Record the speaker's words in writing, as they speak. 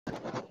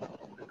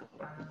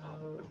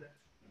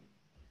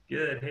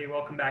Good. Hey,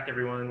 welcome back,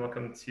 everyone.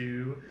 Welcome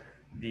to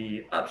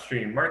the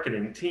upstream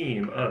marketing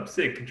team of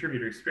SIG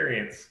Contributor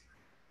Experience.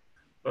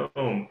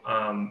 Boom.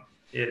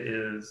 It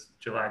is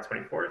July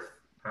 24th.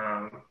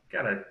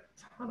 Got a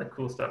ton of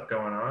cool stuff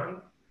going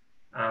on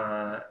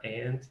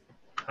and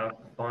a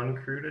fun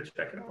crew to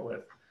check it out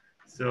with.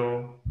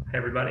 So, hey,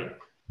 everybody.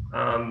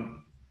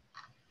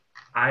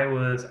 I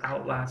was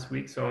out last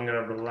week, so I'm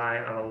going to rely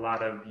on a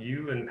lot of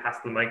you and pass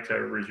the mic to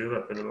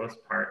Rajula for the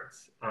most part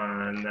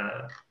on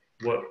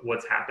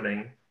what's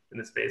happening in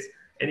the space.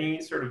 Any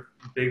sort of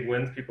big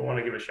wins people want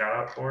to give a shout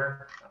out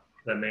for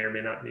that may or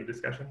may not need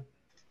discussion?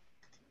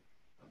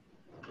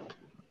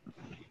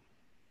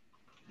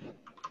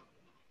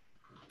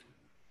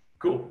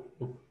 Cool.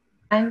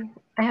 I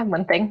have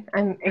one thing.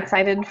 I'm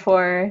excited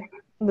for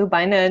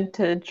Lubina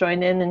to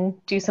join in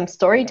and do some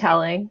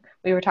storytelling.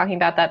 We were talking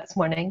about that this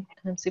morning.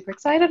 I'm super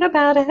excited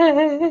about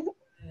it.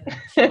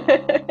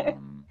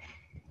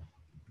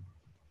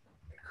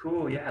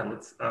 Cool. Yeah.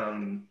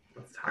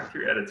 Let's talk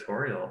through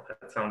editorial.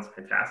 That sounds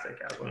fantastic,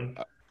 Aslan.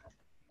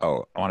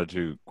 I wanted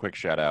to quick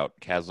shout out.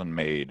 Kaslin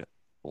made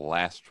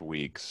last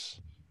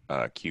week's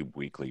Cube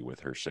Weekly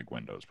with her SIG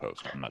Windows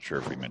post. I'm not sure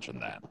if we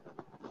mentioned that.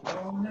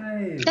 Oh,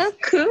 nice. Oh,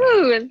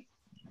 cool.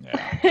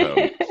 Yeah.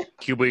 So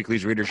Cube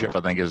Weekly's readership,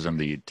 I think, is in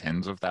the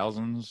tens of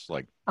thousands.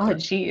 Like, oh,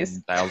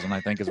 geez. 1,000, I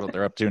think, is what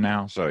they're up to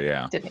now. So,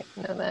 yeah. Didn't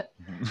even know that.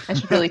 I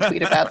should really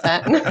tweet about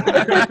that.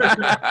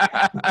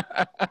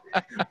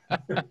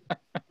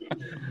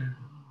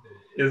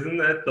 Isn't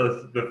that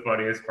the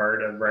funniest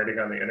part of writing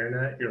on the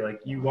internet? You're like,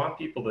 you want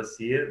people to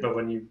see it, but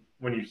when you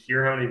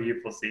hear how many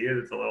people see it,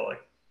 it's a little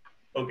like,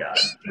 oh God.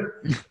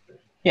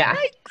 Yeah.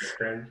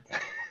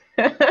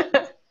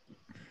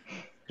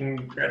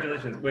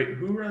 Congratulations. Wait,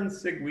 who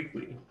runs SIG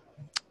Weekly?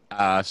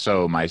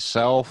 So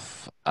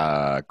myself,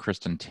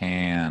 Kristen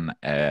Tan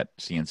at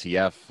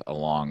CNCF,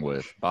 along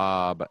with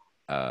Bob,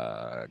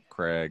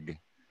 Craig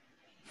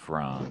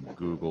from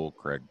Google,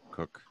 Craig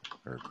Cook.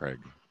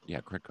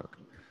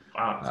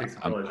 Wow, takes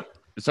a village.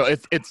 So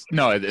it's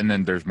no, and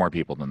then there's more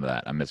people than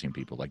that. I'm missing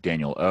people like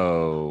Daniel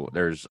O.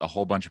 There's a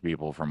whole bunch of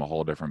people from a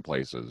whole different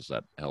places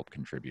that help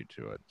contribute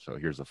to it. So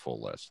here's a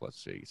full list.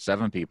 Let's see,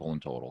 7 people in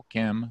total.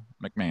 Kim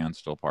McMahon,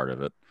 still part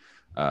of it.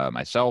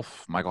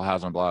 Myself, Michael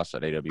Hausenblas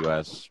at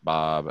AWS,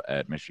 Bob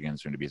at Michigan,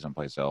 soon to be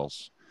someplace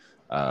else.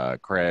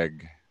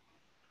 Craig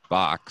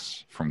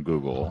Box from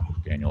Google,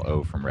 Daniel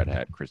O from Red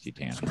Hat, Christy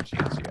Tan from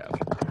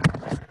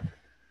CNCF.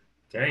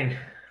 Dang.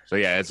 So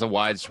yeah, it's a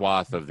wide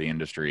swath of the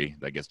industry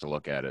that gets to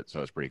look at it,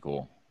 so it's pretty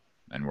cool.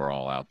 And we're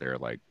all out there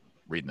like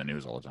reading the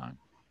news all the time.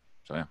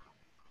 So yeah.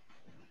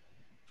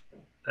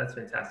 That's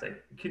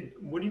fantastic.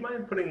 Would you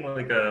mind putting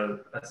like a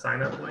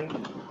sign up link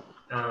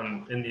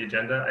in the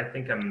agenda? I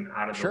think I'm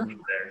out of the loop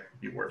there.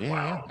 It'd be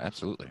worthwhile. Yeah,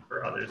 absolutely.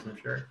 For others, I'm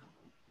sure.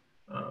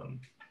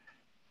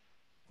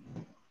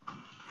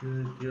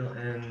 Good deal.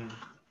 And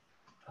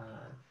I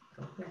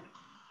don't think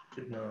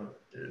GitNote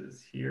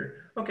is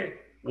here. Okay.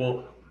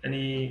 Well,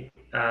 any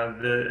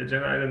the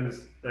agenda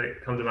items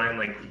that come to mind,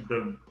 like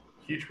the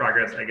huge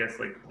progress, I guess,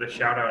 like the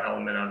shout out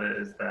element of it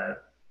is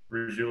that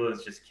Rajula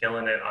is just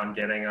killing it on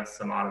getting us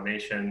some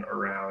automation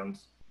around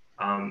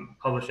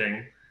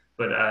publishing.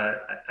 But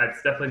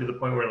it's definitely to the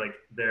point where like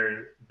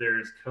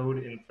there's code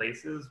in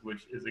places,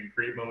 which is a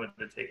great moment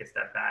to take a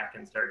step back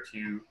and start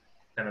to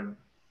kind of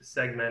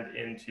segment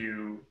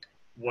into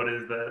what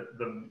is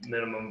the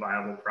minimum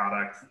viable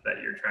product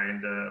that you're trying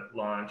to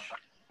launch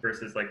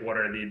versus like what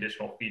are the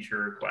additional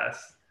feature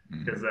requests,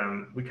 because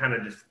we kind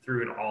of just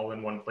threw it all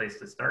in one place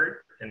to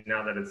start, and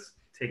now that it's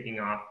taking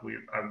off,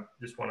 I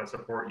just want to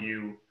support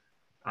you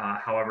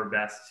however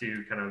best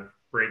to kind of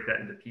break that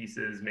into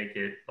pieces, make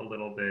it a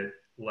little bit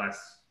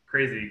less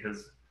crazy,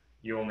 because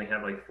you only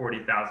have like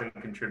 40,000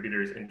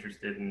 contributors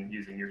interested in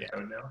using your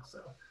code now. So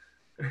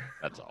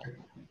that's all.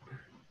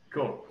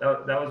 Cool.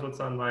 That was what's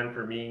online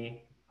for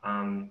me.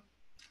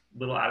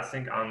 Little out of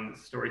sync on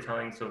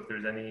storytelling. So if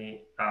there's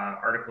any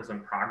articles in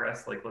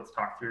progress, like let's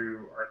talk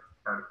through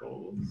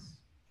articles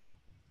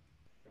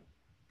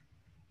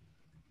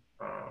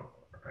or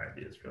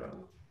ideas for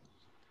them.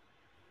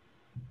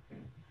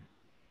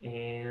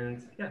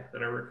 And yeah,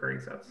 that are recurring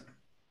subs.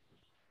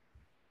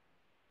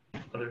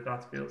 Other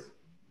thoughts, feels?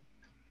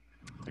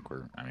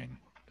 I think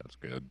that's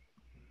good.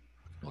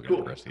 Looking Cool.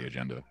 at the rest of the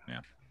agenda. Yeah.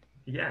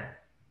 Yeah.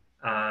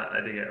 I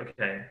dig it.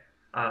 Okay.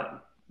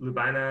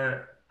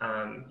 Lubina,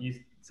 you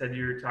said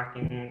you were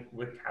talking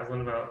with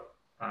Kaslin about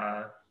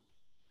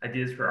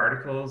ideas for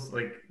articles.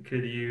 Like,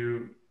 could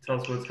you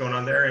tell us what's going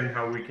on there and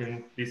how we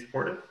can be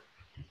supportive?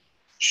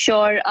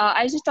 Sure.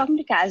 I was just talking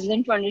to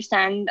Kaslin to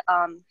understand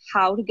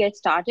how to get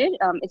started.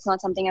 It's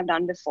not something I've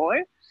done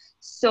before.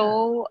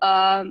 So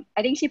I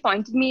think she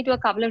pointed me to a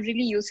couple of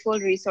really useful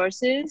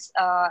resources,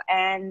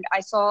 and I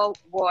saw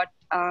what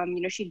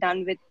she'd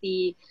done with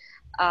the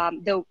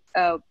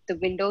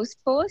Windows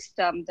post,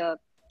 the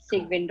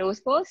SIG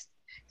Windows post.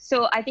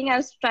 So I think I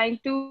was trying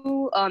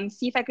to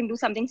see if I can do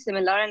something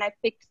similar, and I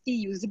picked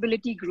the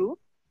usability group.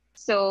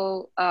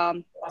 So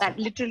that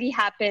literally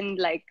happened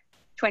like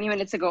 20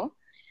 minutes ago.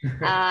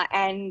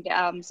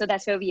 So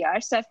that's where we are.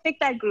 So I've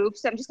picked that group.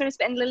 So I'm just going to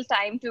spend a little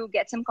time to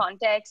get some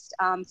context,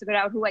 figure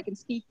out who I can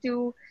speak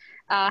to,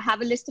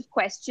 have a list of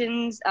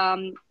questions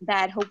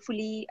that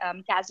hopefully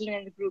Caslin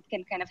and the group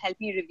can kind of help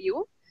me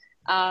review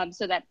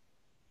so that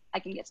I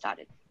can get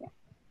started. Yeah.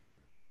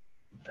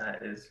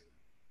 That is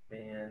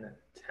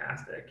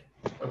fantastic.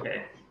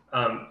 Okay.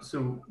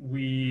 So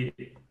we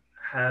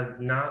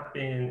have not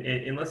been,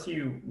 unless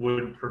you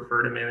would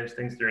prefer to manage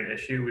things through an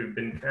issue, we've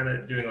been kind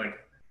of doing like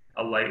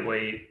a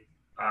lightweight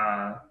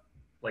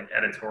like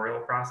editorial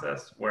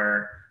process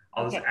where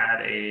I'll just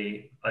add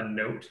a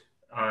note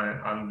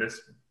on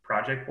this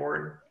project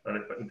board that I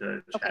put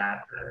into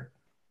chat, or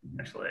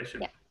actually I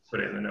should put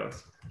it in the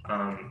notes.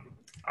 I'll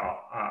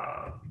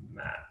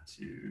Matt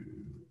to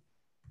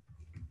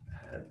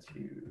add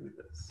to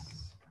this.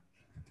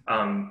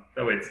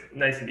 That way it's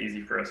nice and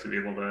easy for us to be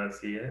able to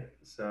see it.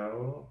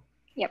 So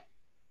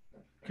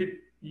could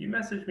you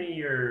message me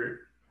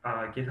your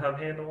GitHub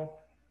handle?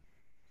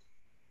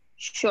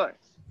 Sure.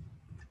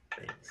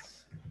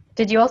 Thanks.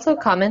 Did you also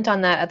comment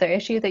on that other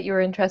issue that you were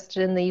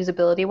interested in, the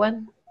usability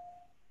one?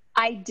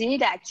 I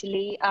did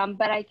actually,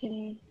 but I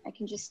can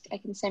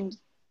send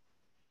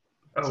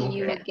to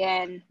you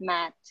again,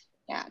 Matt.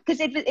 Yeah, because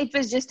it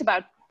was just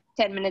about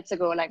 10 minutes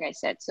ago, like I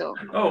said. So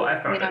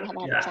I found may not it.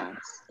 have had a chance.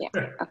 Yeah.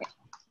 Okay.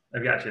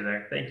 I've got you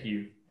there. Thank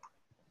you.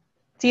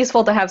 It's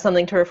useful to have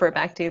something to refer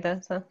back to, though.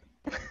 So.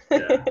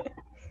 Yeah.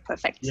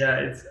 Perfect. Yeah,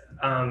 it's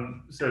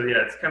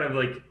it's kind of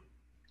like,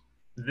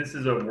 this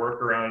is a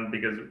workaround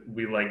because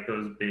we like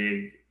those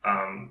big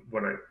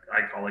what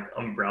I call like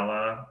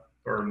umbrella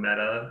or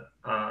meta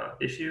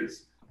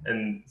issues,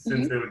 and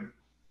since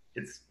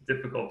it's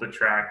difficult to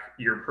track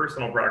your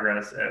personal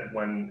progress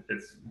when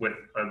it's with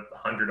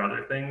 100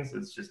 other things,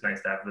 it's just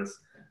nice to have this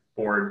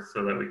board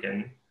so that we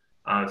can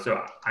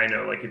so I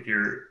know, like,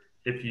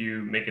 if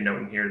you make a note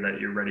in here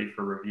that you're ready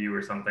for review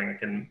or something, I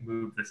can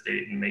move the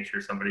state and make sure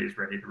somebody is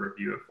ready to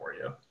review it for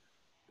you.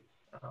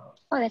 Oh,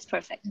 that's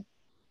perfect.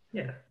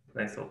 Yeah,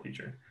 nice little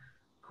feature.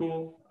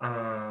 Cool.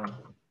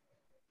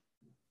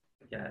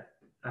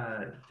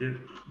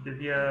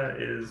 Divya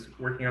is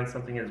working on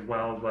something as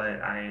well,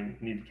 but I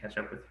need to catch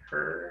up with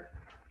her.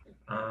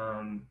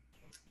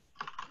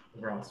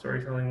 Overall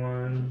storytelling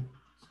one.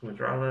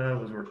 Sumadrala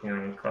was working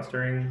on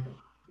clustering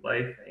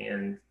life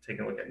and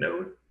taking a look at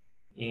Node.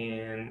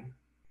 And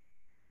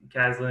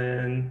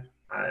Caslin,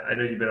 I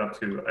know you've been up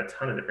to a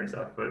ton of different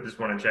stuff, but just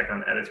want to check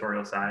on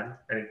editorial side.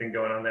 Anything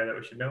going on there that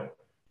we should know?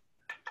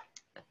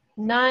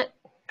 Not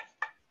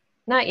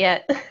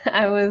yet.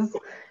 I was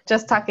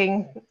just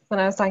talking, when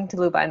I was talking to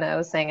Lubina, I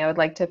was saying I would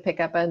like to pick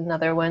up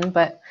another one,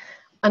 but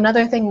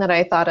another thing that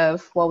I thought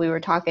of while we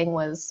were talking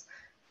was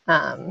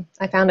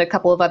I found a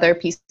couple of other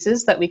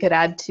pieces that we could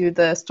add to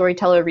the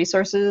Storyteller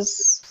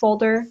resources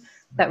folder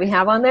that we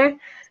have on there.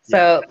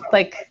 So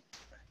like,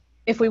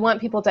 if we want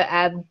people to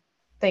add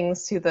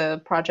things to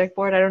the project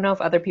board, I don't know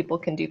if other people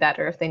can do that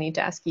or if they need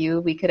to ask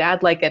you. We could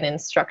add like an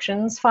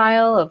instructions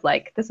file of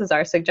like, this is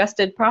our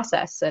suggested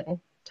process, and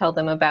tell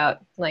them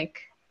about,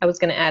 like, I was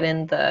going to add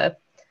in the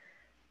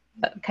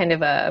kind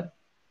of a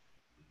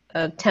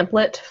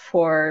template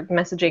for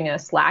messaging a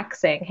Slack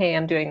saying, hey,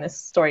 I'm doing this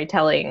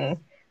storytelling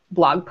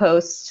blog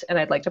post and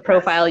I'd like to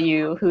profile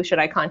you. Who should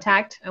I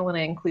contact? I want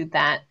to include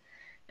that.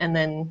 And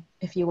then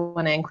if you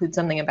want to include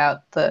something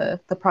about the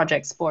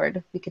projects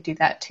board, we could do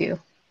that too.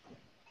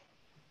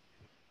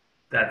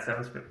 That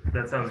sounds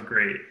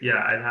great. Yeah,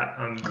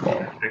 I'm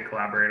happy to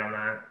collaborate on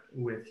that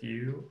with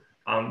you.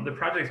 The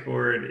projects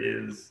board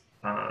is,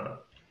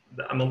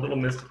 I'm a little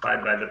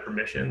mystified by the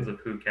permissions of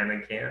who can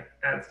and can't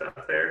add stuff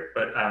there,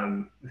 but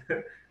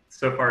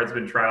so far it's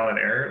been trial and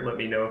error. Let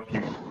me know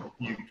if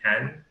you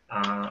can,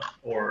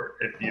 or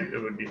if it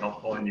would be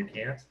helpful and you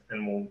can't,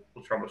 and we'll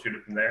troubleshoot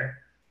it from there.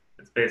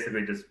 It's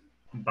basically just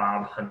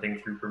Bob hunting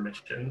through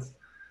permissions.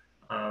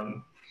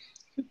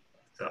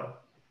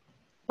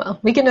 Well,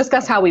 we can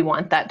discuss how we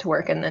want that to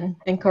work and then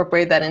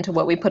incorporate that into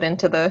what we put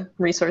into the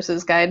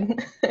resources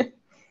guide.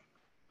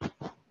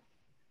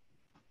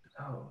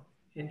 Oh,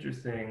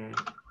 interesting.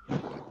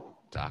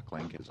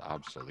 DocLink is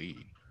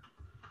obsolete.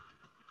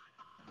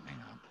 Hang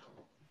on.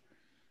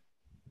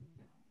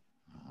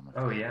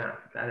 Oh yeah,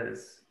 that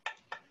is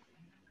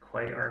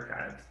quite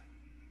archived.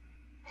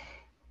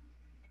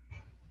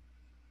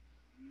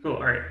 Cool.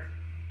 All right.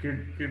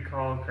 Good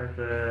call,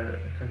 Kartha.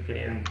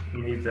 Okay, and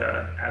we need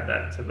to add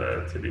that to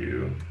the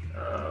to-do.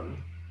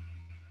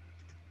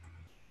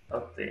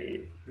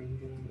 Update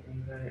reading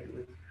invite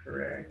with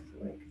correct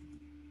link.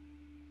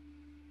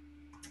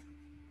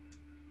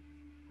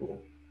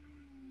 Cool.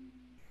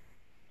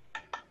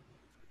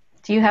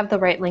 Do you have the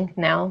right link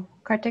now,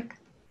 Kartik?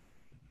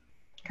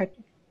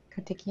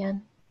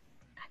 Kartikian?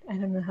 I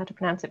don't know how to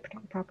pronounce it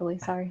properly,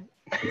 sorry.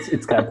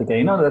 It's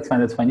Kartikeyan. No, that's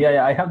fine. That's fine.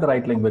 Yeah, I have the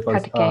right link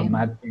because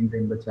Matt pinged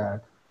in the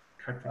chat.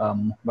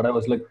 But I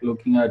was like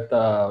looking at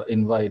the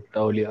invite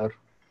earlier.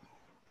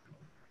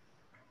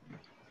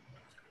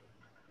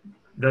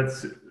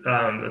 That's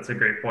a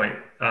great point.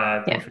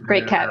 Yeah,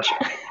 great catch.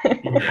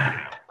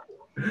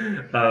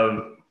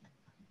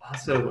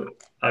 Also,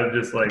 I'm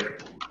just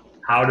like,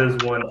 how does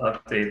one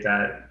update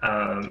that?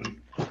 I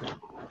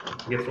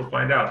guess we'll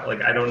find out.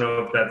 Like, I don't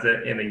know if that's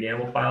it in a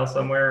YAML file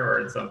somewhere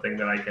or it's something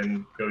that I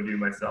can go do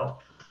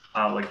myself,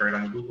 like right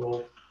on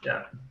Google.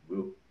 Yeah,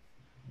 we'll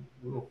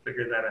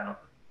figure that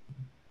out.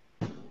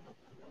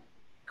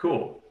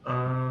 Cool.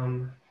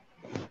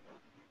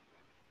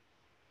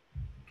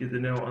 Good to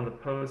know on the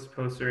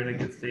posts are in a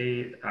good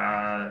state.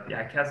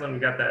 Yeah, Caslin, we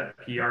got that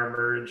PR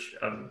merge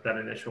of that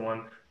initial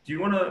one. Do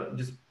you want to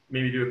just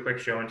maybe do a quick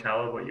show and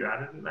tell of what you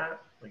added in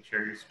that? Like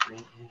share your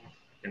screen. I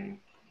can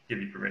give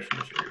you permission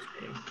to share your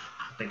screen.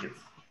 I think it's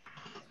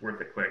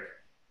worth a quick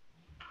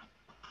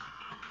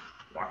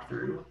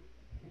walkthrough.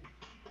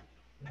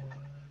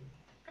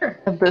 Sure.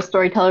 Of the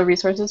Storyteller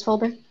Resources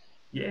folder?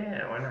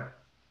 Yeah, why not?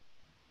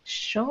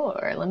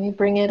 Sure, let me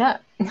bring it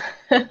up.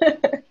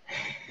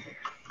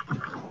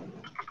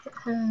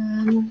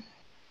 Community.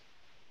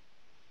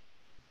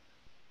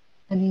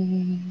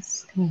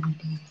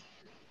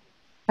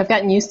 I've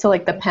gotten used to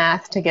like the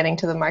path to getting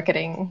to the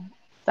marketing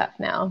stuff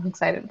now. I'm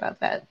excited about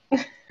that.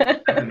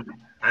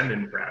 I'm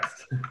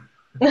impressed.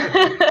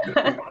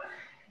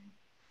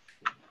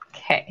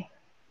 Okay,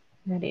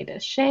 ready to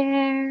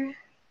share.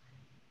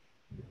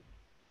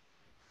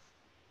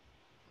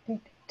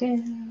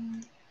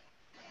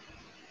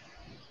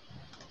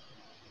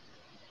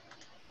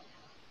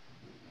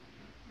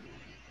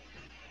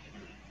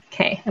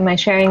 Okay, am I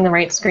sharing the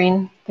right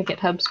screen, the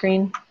GitHub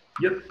screen?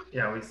 Yep,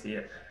 yeah, we see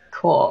it.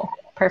 Cool,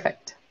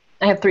 perfect.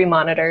 I have 3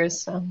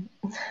 monitors, so.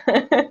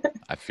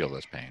 I feel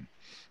this pain.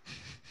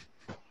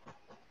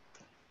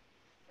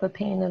 The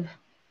pain of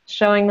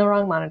showing the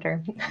wrong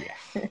monitor.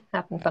 Yeah.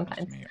 Happens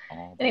sometimes.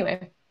 All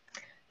anyway,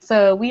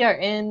 so we are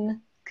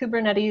in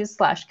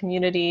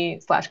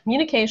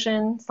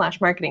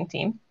Kubernetes/community/communication/marketing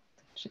team,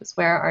 which is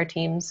where our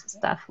team's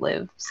stuff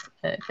lives.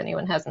 If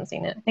anyone hasn't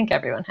seen it, I think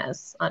everyone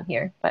has on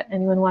here, but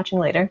anyone watching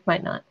later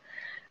might not.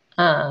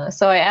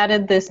 So I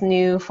added this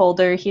new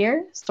folder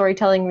here,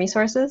 Storytelling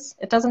Resources.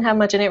 It doesn't have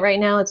much in it right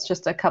now. It's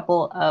just a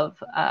couple of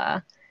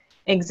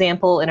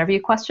example interview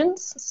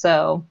questions.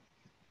 So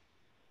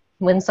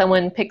when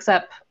someone picks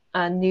up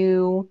a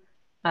new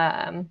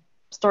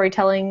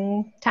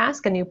storytelling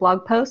task, a new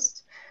blog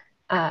post,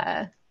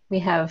 we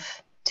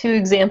have 2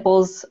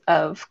 examples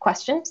of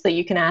questions that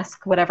you can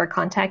ask whatever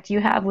contact you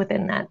have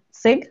within that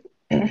SIG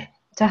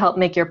to help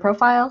make your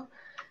profile.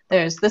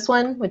 There's this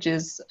one, which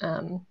is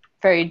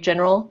very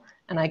general,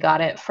 and I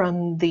got it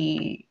from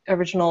the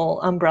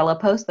original umbrella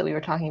post that we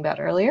were talking about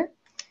earlier.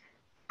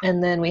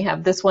 And then we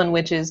have this one,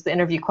 which is the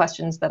interview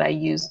questions that I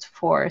used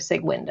for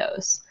SIG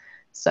Windows.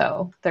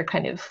 So they're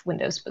kind of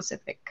Windows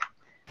specific,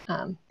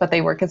 but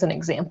they work as an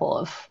example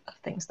of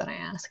things that I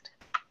asked.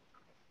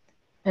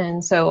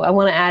 And so I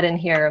want to add in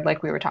here,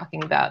 like we were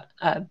talking about,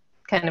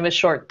 kind of a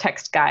short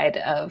text guide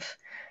of,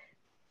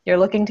 you're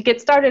looking to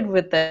get started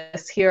with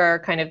this, here are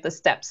kind of the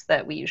steps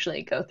that we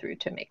usually go through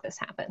to make this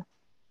happen.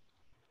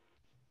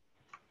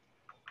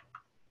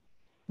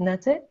 And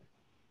that's it.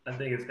 I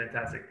think it's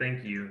fantastic.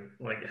 Thank you.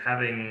 Like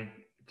having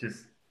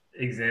just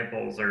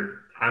examples,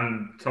 or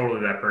I'm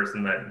totally that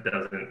person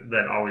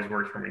that always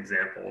works from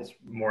examples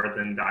more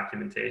than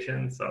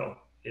documentation. So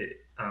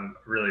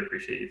really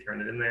appreciate you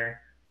throwing it in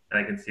there. And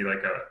I can see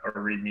like a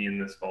README in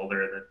this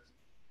folder that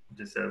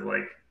just says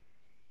like,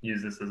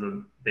 use this as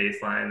a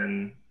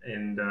baseline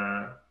and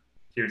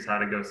here's how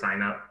to go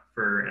sign up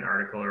for an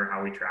article or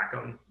how we track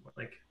them.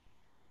 Like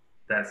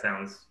that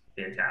sounds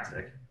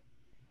fantastic.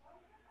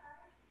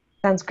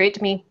 Sounds great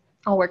to me.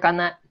 I'll work on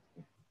that.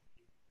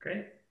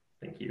 Great,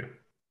 thank you.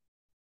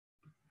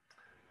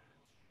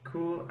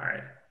 Cool, all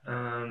right.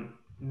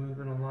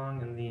 Moving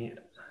along in the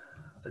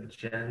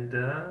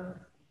agenda.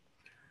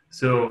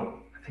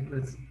 So I think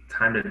it's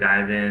time to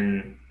dive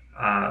in.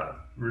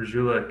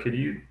 Rajula, could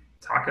you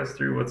talk us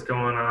through what's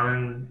going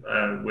on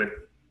with,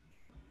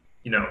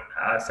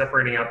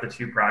 separating out the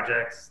 2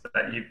 projects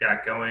that you've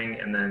got going,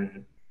 and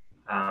then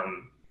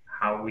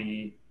how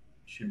we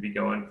should be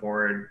going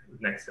forward with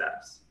next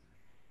steps?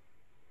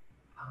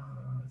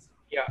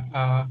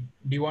 Yeah.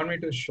 Do you want me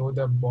to show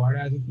the board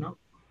as of now?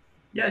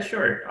 Yeah,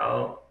 sure.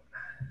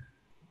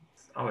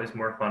 It's always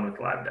more fun with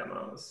live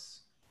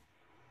demos.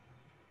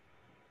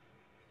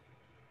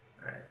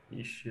 All right,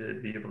 you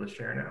should be able to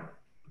share now.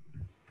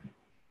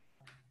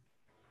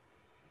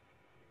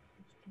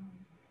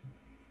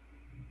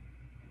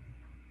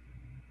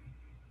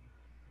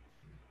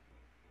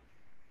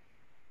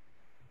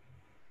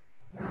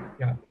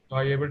 Yeah. So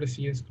are you able to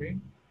see your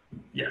screen?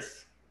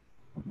 Yes.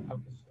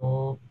 Okay,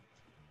 so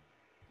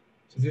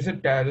this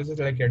is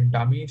like a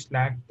dummy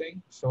Slack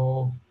thing.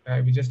 So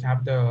we just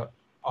have the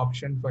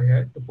option for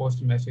here to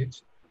post a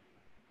message.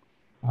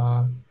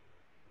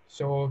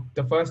 So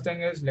the first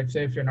thing is, let's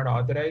say if you're not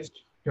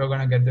authorized, you're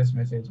gonna get this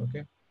message,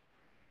 okay?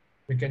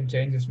 We can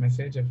change this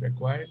message if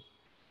required.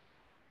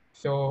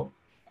 So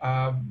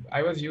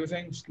I was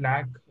using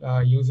Slack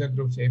user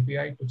groups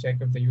API to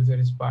check if the user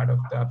is part of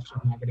the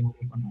upstream marketing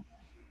group or not.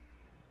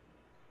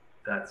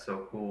 That's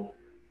so cool.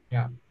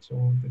 Yeah,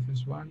 so this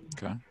is one.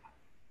 Okay.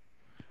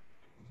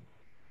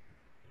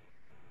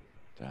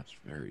 That's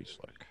very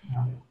slick.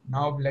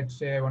 Now, let's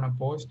say I want to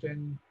post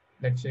in,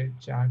 let's say,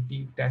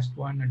 test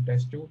 1 and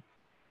test 2.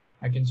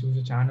 I can choose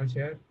the channels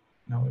here.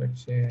 Now,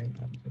 let's say I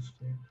have this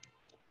here.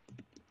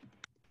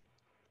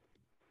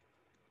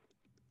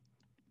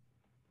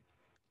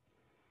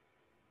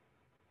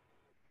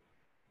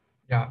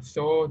 Yeah,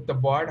 so the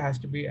bot has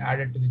to be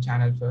added to the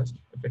channel first.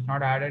 If it's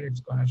not added,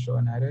 it's going to show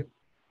an error.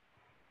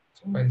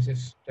 So I'll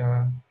just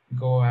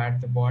go add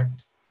the bot.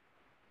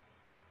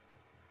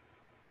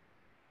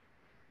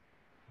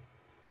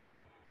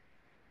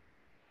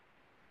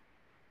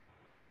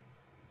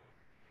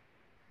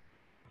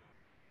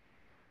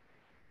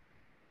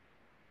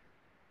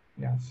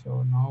 Yeah,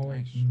 so now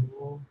I can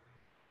go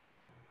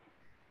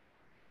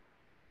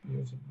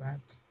use it back.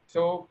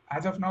 So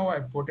as of now, I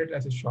put it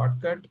as a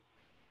shortcut.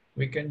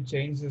 We can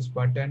change this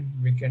button.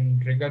 We can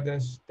trigger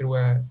this through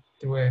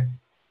a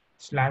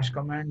slash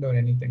command or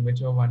anything,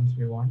 whichever ones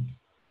we want.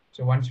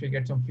 So once we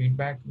get some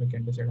feedback, we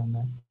can decide on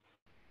that.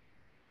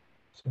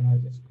 So now I'll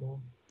just go.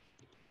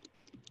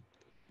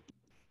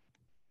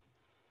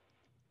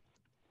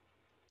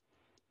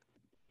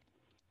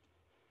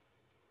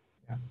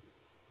 Yeah.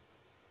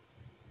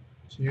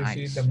 So you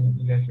see the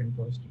message has been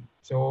posted.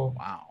 So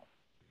wow.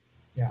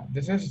 Yeah,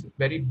 this is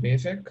very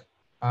basic.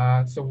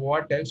 So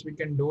what else we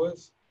can do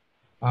is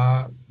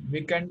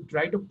we can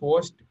try to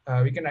post,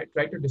 we can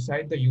try to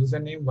decide the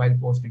username while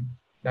posting.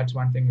 That's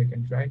one thing we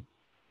can try.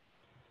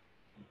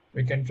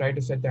 We can try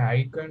to set the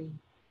icon.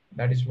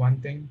 That is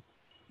one thing.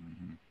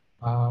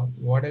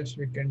 What else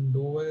we can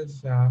do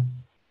is,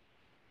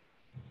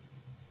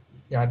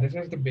 yeah, this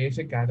is the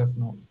basic as of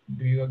now.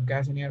 Do you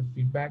guys any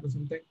feedback or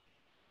something?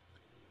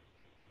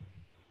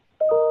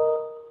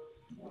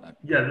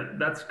 Yeah,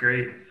 that's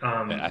great.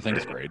 I think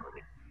it's great.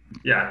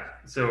 Yeah.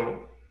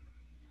 So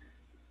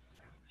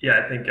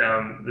yeah, I think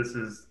that's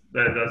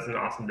an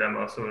awesome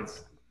demo. So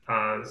it's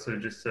so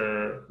just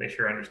to make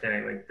sure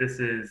understanding, like this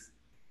is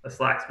a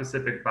Slack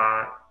specific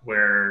bot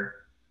where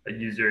a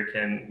user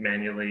can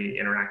manually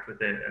interact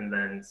with it and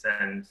then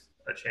send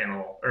a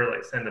channel or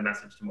like send a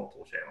message to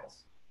multiple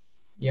channels.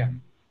 Yeah.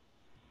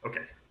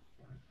 Okay.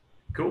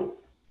 Cool.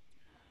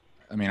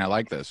 I mean, I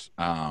like this.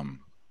 I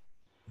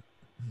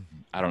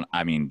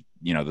mean,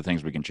 you know, the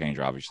things we can change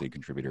are obviously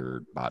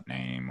contributor bot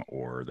name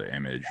or the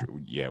image.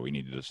 Yeah, we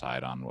need to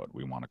decide on what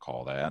we want to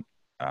call that.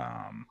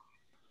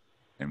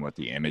 And what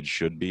the image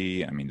should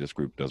be. I mean, this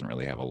group doesn't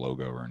really have a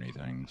logo or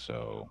anything,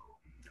 so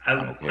I'm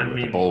okay with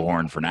the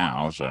bullhorn for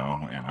now. So,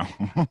 you know,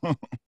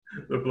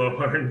 the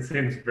blowhorn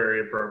seems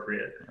very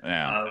appropriate.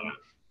 Yeah.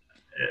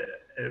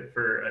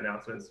 For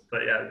announcements,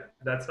 but yeah,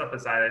 that stuff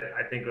aside,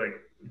 I think like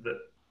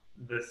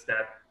the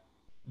step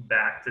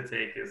back to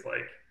take is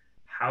like,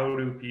 how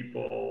do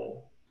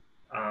people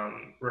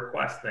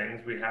request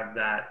things? We have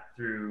that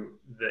through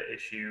the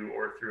issue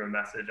or through a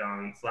message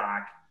on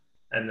Slack,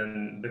 and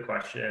then the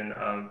question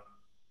of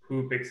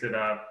who picks it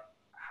up,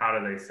 how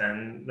do they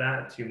send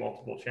that to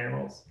multiple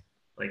channels?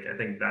 Like, I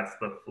think that's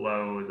the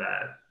flow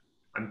that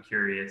I'm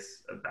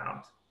curious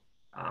about.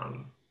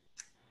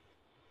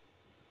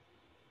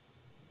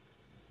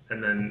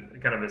 And then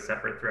kind of a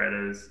separate thread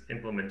is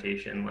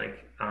implementation,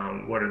 like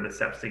what are the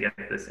steps to get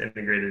this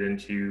integrated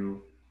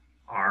into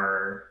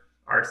our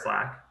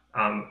Slack?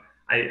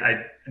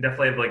 I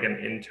definitely have like an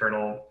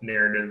internal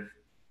narrative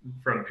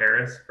from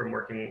Paris from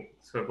working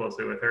so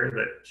closely with her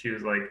that she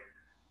was like,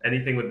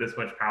 anything with this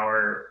much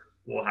power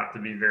will have to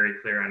be very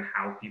clear on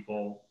how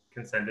people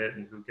can send it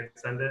and who can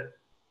send it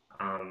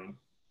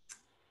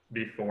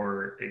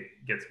before it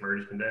gets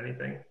merged into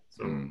anything.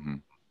 So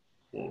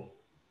we'll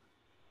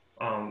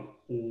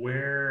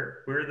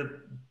where are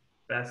the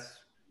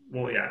best,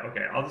 well, yeah,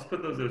 okay, I'll just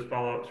put those as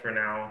follow-ups for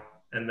now,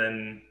 and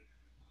then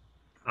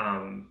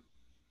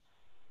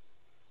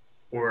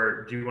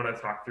or do you want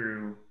to talk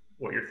through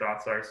what your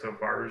thoughts are so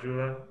far,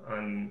 Rajula,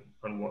 on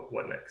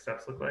what next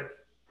steps look like?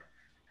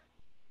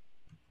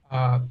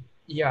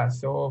 Yeah,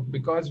 so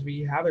because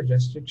we have a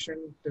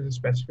restriction to the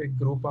specific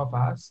group of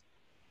us,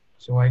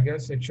 so I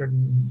guess it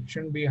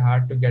shouldn't be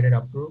hard to get it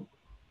approved.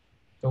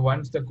 So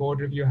once the code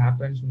review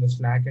happens from the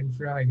Slack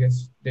infra, I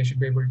guess they should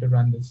be able to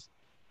run this.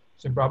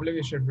 So probably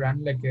we should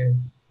run like a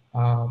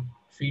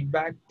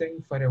feedback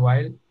thing for a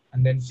while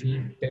and then see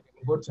their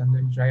inputs and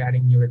then try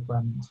adding new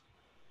requirements.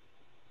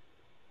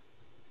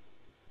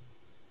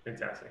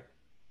 Fantastic.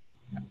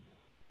 Yeah.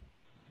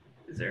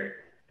 Is there,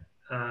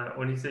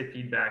 when you say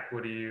feedback,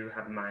 what do you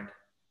have in mind?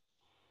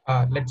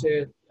 Let's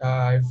say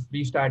if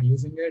we start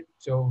using it,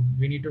 so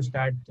we need to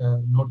start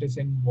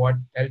noticing what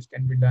else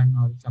can be done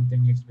or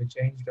something needs to be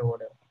changed or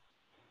whatever.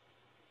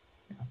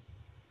 Yeah.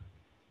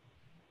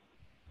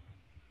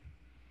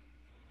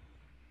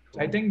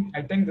 Cool.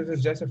 I think this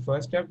is just a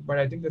first step, but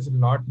I think there's a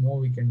lot more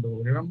we can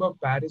do. Remember,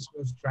 Paris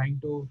was trying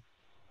to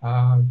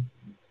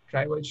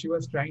she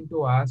was trying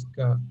to ask,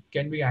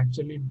 can we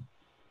actually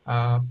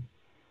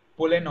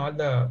pull in all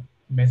the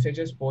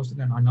messages posted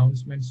in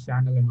announcements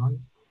channel and all?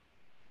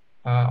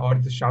 Or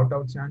the shout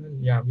out channel,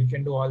 yeah, we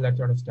can do all that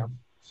sort of stuff.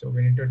 So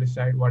we need to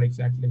decide what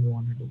exactly we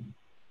want to do.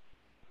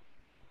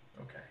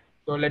 Okay.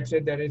 So let's say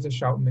there is a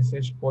shout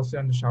message posted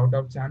on the shout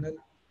out channel.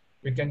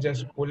 We can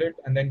just pull it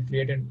and then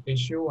create an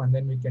issue, and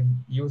then we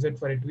can use it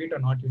for a tweet or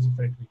not use it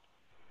for a tweet.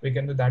 We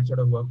can do that sort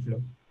of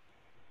workflow.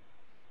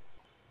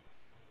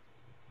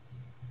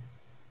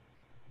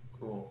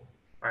 Cool.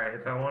 All right.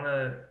 If I want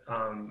to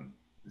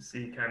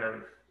see kind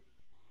of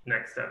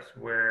next steps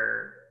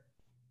where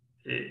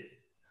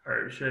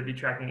or should I be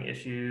tracking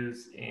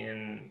issues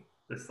in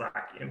the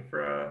Slack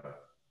infra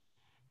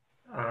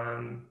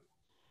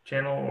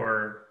channel,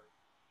 or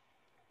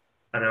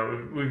I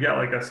don't know, we've got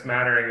like a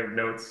smattering of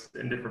notes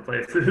in different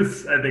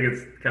places. I think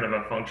it's kind of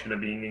a function of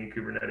being in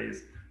Kubernetes.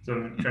 So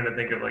I'm trying to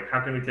think of like, how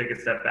can we take a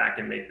step back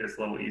and make this a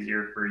little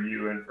easier for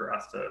you and for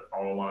us to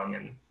follow along?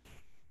 And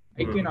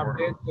I can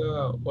update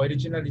the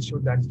original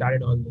issue that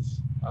started all this,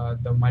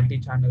 the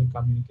multi-channel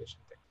communication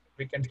thing.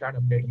 We can start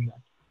updating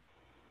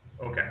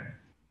that. Okay.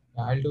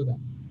 Yeah, I'll do that.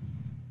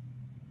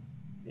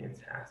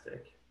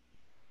 Fantastic.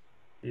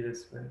 You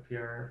just submit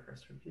PR,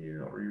 first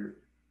review, or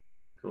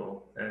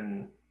cool.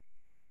 And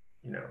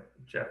you know,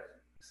 Jeff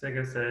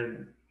Siga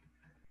said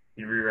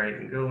you rewrite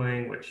in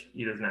Golang, which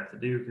he doesn't have to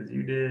do because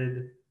you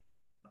did,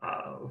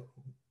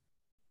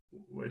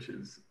 which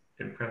is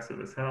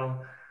impressive as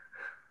hell.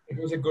 It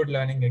was a good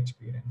learning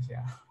experience,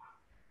 yeah.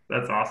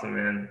 That's awesome,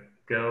 man.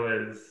 Go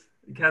is,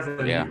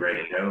 Kazan, Yeah. you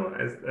write Go?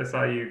 I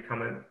saw you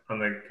comment on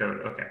the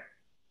code. Okay.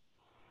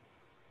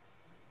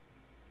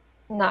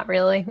 Not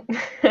really.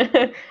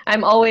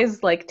 I'm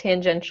always like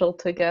tangential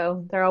to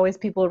Go. There are always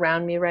people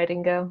around me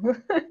writing Go.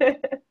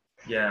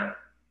 Yeah.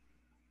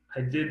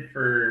 I did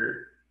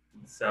for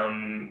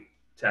some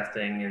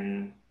testing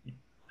and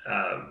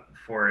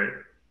for it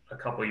a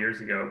couple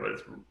years ago, but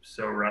it's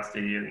so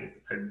rusty, and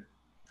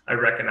I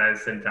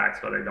recognize syntax,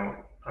 but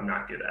I'm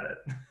not good at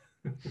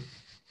it.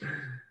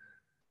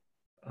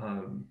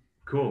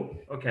 Cool.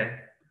 Okay.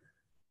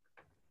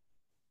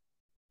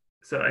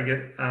 So I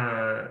get,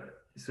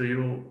 so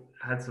you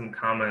had some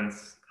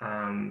comments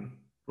from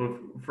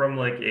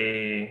like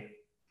if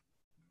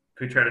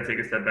we try to take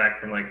a step back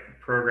from like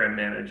program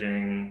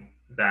managing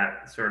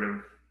that sort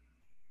of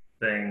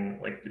thing,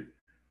 like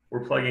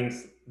we're plugging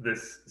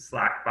this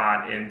Slack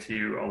bot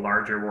into a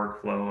larger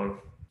workflow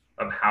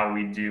of how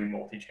we do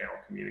multi-channel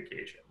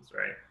communications,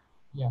 right?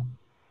 Yeah.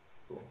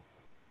 Cool.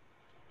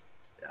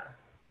 Yeah.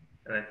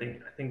 And I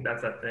think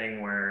that's a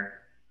thing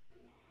where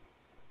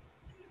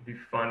it'd be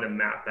fun to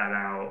map that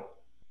out,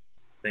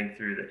 think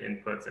through the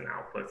inputs and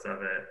outputs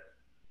of it.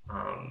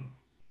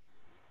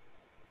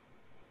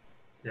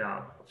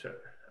 Yeah,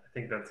 I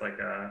think that's like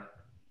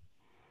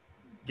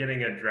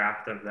getting a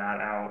draft of that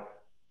out.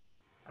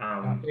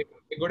 A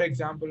good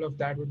example of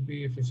that would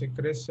be if you say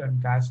Chris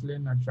and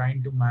Caslin are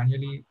trying to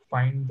manually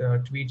find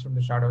the tweets from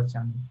the shoutout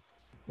channel.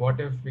 What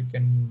if we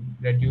can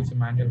reduce the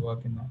manual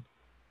work in that?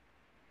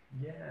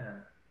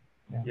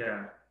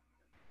 Yeah.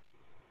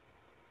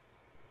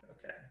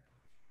 Okay.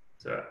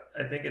 So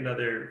I think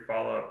another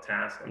follow-up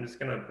task, I'm just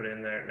going to put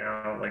in there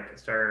now, like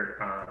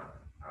start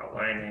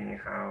outlining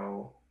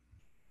how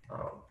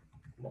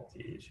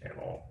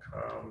multi-channel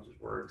comms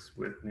works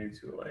with new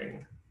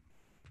tooling.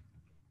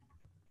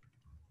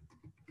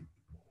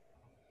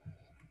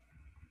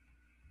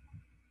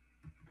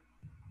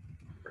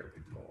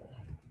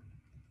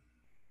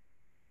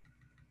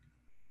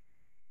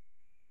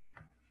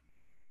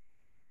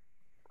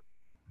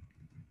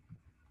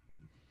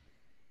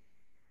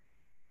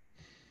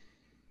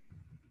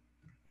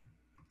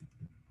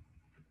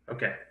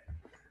 Okay,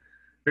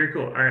 very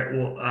cool. All right,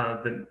 well,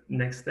 the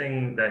next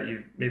thing that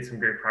you've made some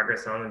great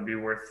progress on and be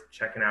worth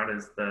checking out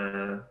is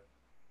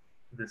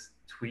this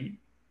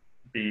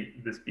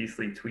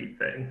beastly tweet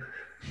thing.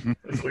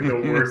 It's like the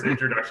worst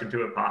introduction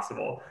to it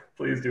possible.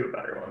 Please do a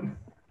better one.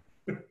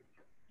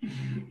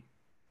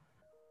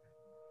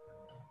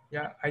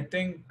 Yeah, I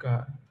think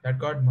that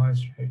got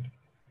merged, right?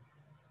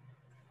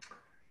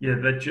 Yeah,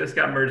 that just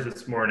got merged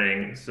this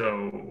morning,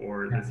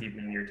 or this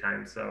evening your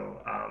time.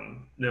 So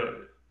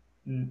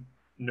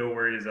no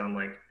worries on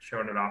like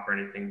showing it off or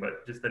anything,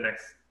 but just the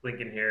next link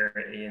in here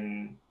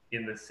in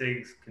the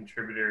SIGs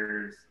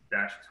contributors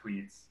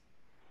 -tweets.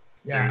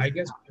 Yeah, I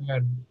guess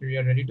we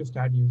are ready to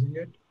start using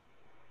it.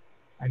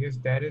 I guess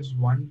there is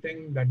one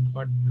thing that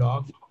got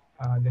blocked.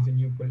 There's a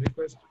new pull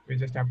request. We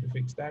just have to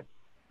fix that.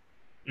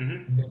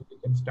 And then we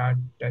can start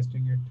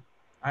testing it.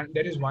 And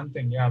there is one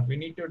thing, we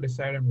need to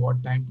decide on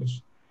what time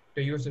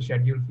to use the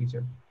schedule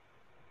feature.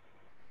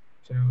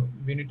 So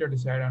we need to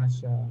decide on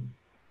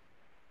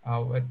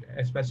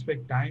a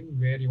specific time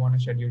where you want to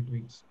schedule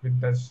tweets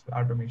with this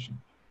automation.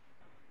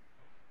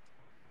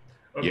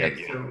 Okay,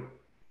 yeah, so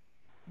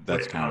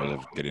that's kind of what I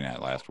was getting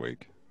at last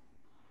week.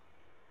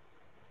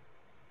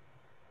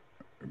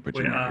 But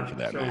you're not here for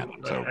that, Matt.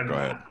 So go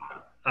ahead.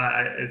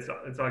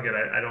 It's all good.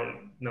 I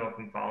don't know if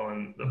I'm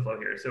following the flow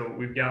here. So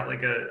we've got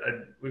like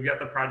we've got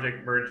the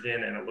project merged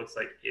in, and it looks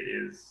like it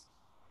is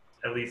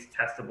at least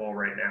testable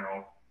right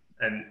now.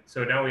 And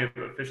so now we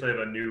officially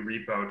have a new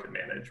repo to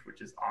manage,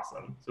 which is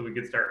awesome. So we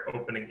could start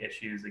opening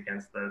issues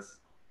against this.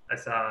 I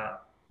saw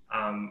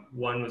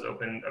one was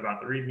open about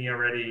the README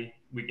already.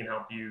 We can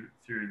help you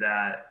through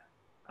that.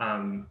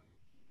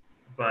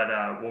 but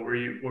what were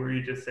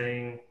you just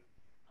saying?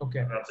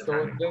 Okay,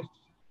 so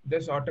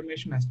this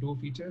automation has two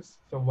features.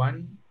 So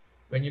one,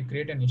 when you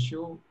create an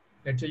issue,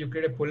 let's say you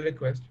create a pull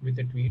request with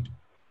a tweet.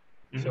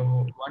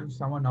 So once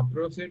someone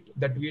approves it,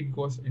 the tweet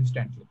goes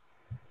instantly.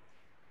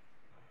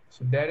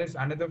 So there is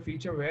another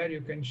feature where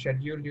you can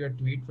schedule your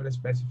tweet for a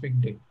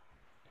specific day.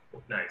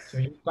 Nice. So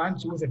you can't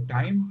choose a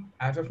time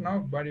as of now,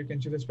 but you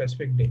can choose a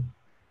specific day.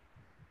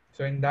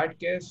 So in that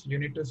case, you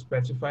need to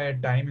specify a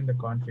time in the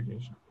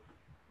configuration.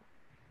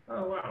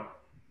 Oh, wow.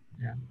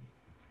 Yeah.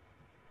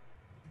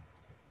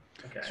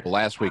 Okay. So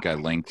last week I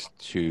linked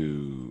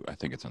to, I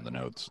think it's in the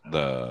notes,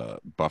 the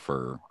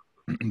buffer,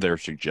 their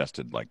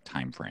suggested like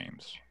time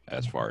frames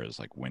as far as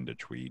like when to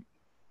tweet.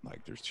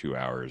 Like there's 2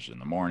 hours in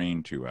the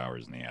morning, 2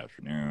 hours in the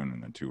afternoon,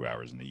 and then 2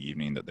 hours in the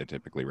evening that they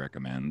typically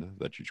recommend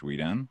that you tweet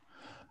in.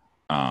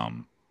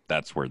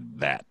 That's where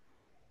that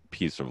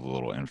piece of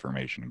little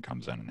information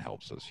comes in and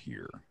helps us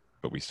here.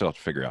 But we still have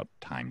to figure out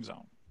time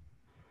zone.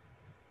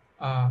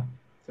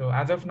 So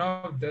as of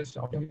now, this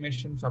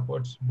automation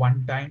supports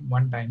one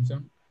time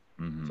zone.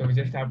 So we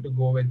just have to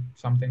go with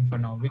something for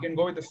now. We can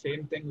go with the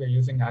same thing we're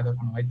using as of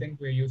now. I think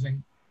we're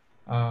using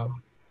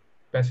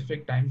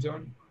Pacific time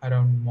zone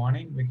around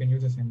morning. We can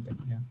use the same thing.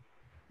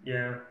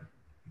 Yeah.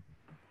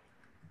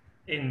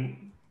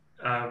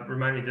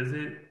 Remind me, does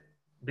it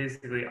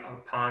basically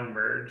upon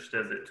merge,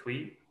 does it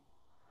tweet?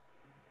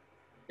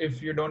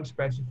 If you don't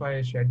specify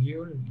a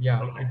schedule, it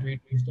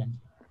tweets instantly.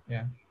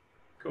 Yeah.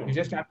 Cool. You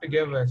just have to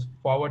give a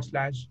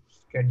 //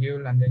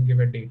 schedule and then give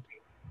a date.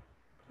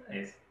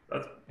 Nice.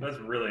 That's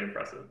really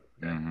impressive.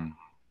 Okay.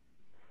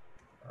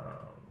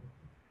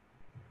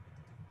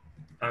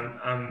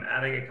 I'm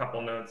adding a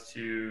couple notes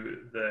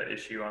to the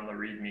issue on the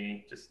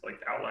README, just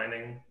like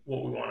outlining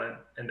what we want to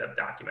end up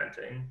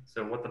documenting.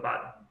 So what the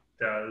bot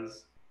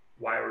does,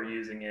 why we're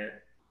using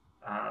it,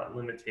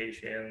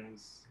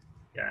 limitations,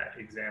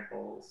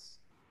 examples.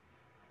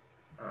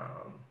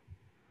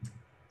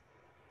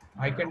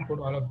 I can put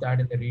all of that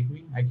in the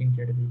README. I can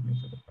create a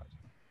README for the project.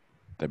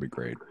 That'd be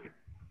great.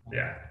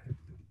 Yeah.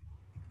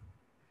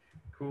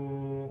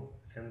 Cool.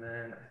 And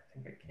then I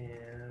think I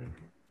can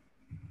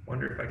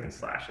wonder if I can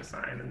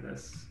 /assign in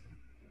this.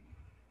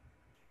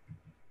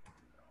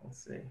 Let's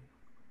see.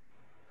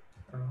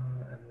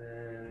 And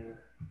then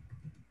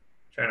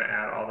trying to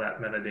add all that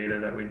metadata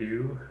that we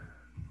do.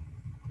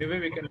 Maybe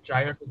we can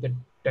try out with the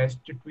test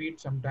tweet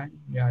sometime.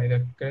 Yeah,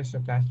 either Chris or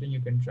Kathleen,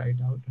 you can try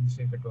it out and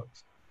see if it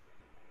works.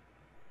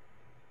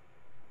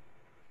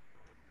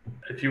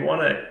 If you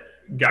want to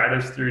guide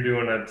us through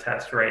doing a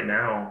test right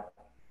now,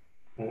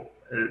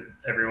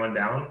 everyone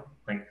down?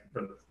 Like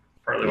that's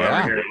partly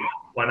why we're here.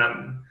 Why not?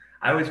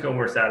 I always feel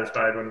more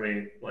satisfied when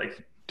we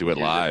like do it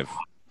live.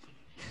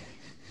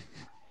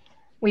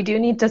 We do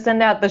need to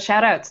send out the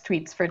shout outs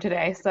tweets for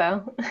today,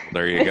 so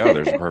there you go.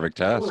 There's a perfect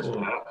test.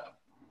 Ooh.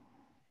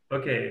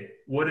 Okay,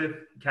 what if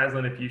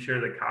Kathleen, if you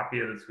share the copy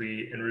of the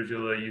tweet and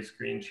Rujula, you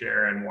screen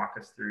share and walk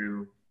us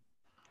through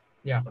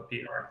a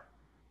PR?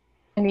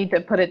 I need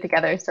to put it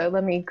together, so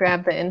let me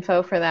grab the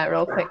info for that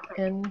real quick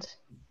and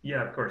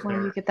of course.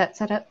 While you get that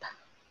set up.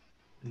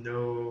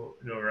 No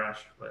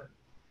rush, but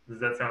does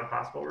that sound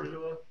possible,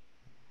 Rujula?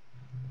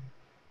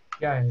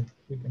 Yeah,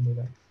 we can do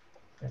that.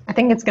 Yeah. I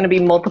think it's going to be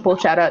multiple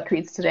shout out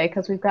tweets today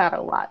because we've got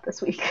a lot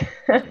this week.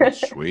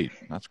 Sweet.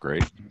 That's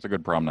great. It's a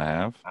good problem to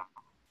have.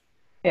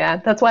 Yeah,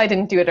 that's why I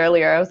didn't do it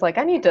earlier. I was like,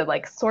 I need to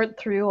like sort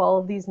through all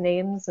of these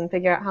names and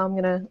figure out how I'm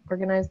going to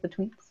organize the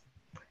tweets.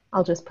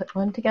 I'll just put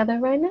one together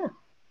right now.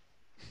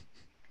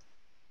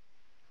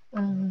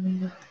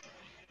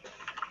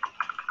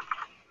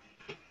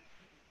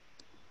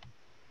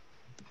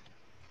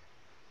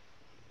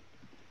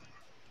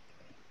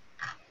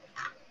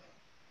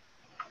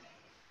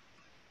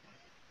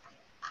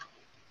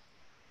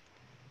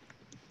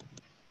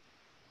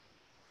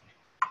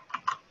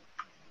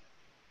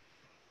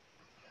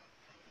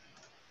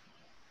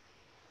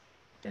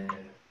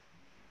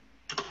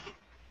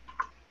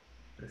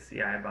 The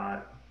CI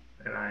bot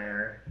and I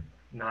are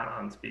not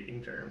on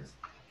speaking terms.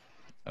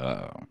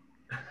 Uh-oh.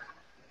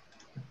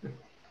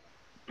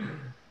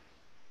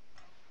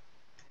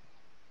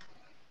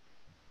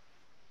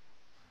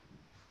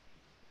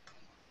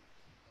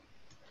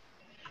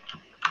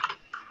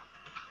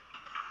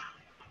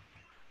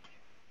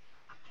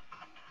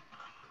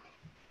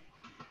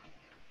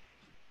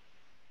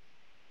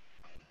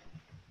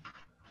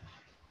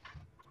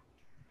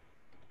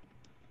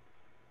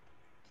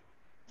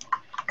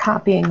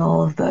 Copying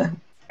all of the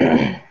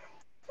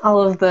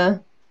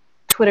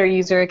Twitter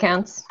user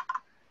accounts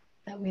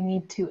that we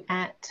need to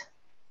add.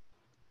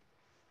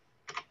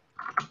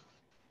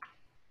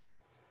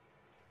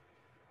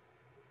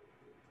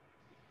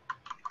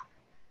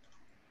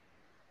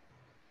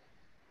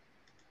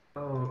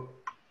 Oh.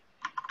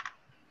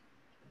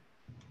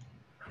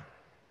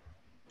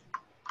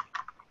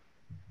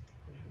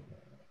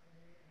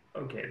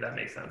 Okay, that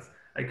makes sense.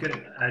 I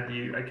couldn't add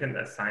you. I couldn't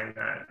assign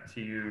that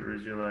to you,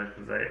 Rujula,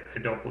 because I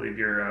don't believe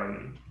you're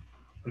a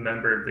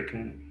member of the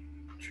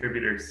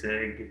contributor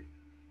SIG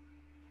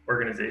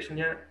organization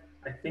yet.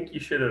 I think you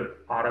should have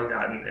auto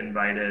gotten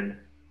invited.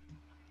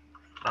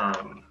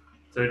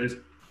 So just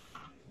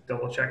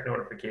double check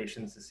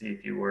notifications to see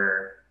if you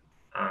were,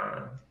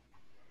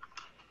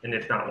 and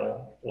if not,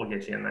 we'll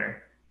get you in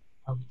there.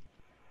 Okay.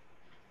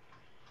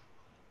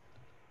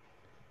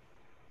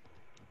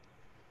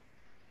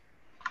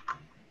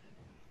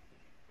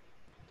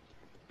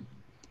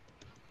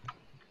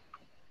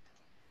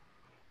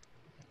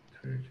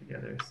 Twitter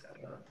together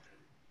setup.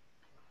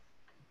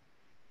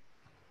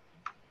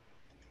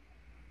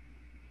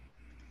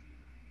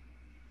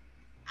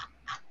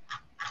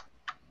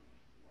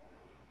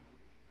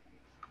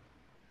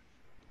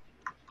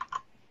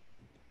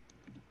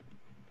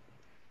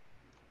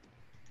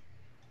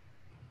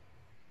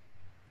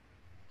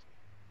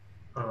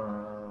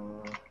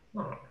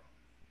 Huh.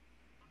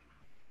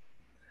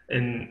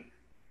 And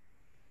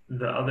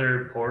the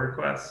other pull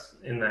requests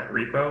in that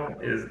repo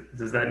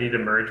does that need to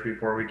merge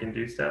before we can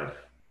do stuff?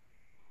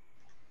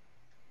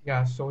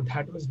 Yeah, so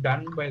that was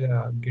done by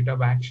the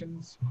GitHub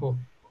Actions. So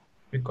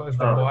because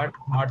the bot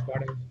not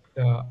part of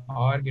the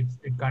org, it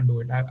can't do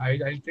it. I'll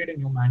create a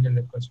new manual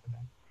request for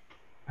that.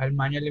 I'll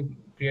manually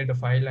create the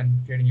file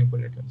and create a new pull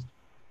request.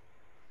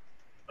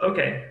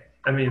 Okay.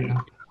 I mean, yeah.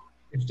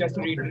 It's just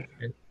to read the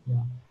file.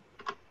 Yeah.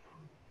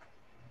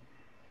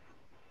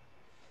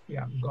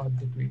 Yeah, got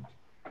the tweet.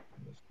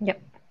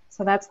 Yep.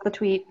 So that's the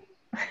tweet.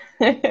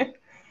 Sharing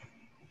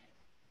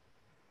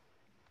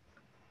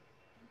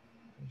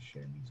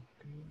screen.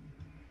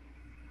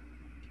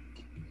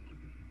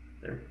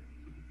 There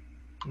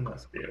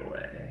must be a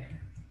way.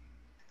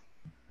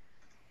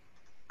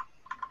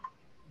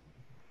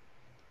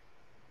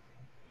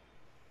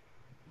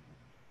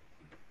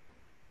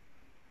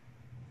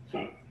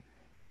 So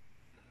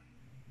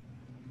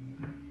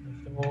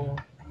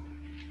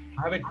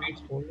I have a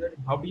tweets folder.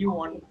 How do you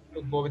want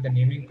to go with the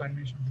naming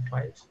convention of the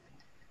files?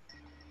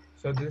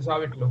 So this is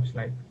how it looks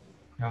like.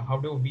 How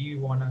do we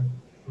want to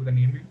do the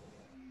naming?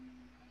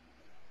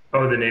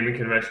 Oh, the naming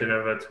convention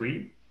of a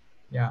tweet?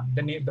 Yeah,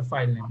 the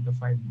file name.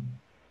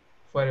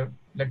 For,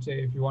 let's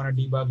say, if you want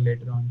to debug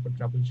later on for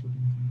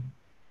troubleshooting.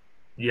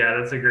 Yeah,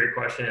 that's a great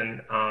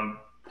question.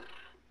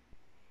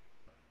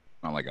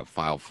 Not like a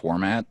file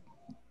format,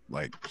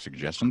 like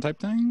suggestion type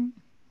thing?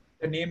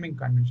 The naming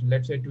convention.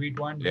 Let's say tweet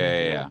 1, tweet 2,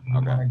 Yeah. you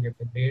Okay. want to give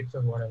the dates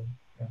or whatever.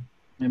 Yeah.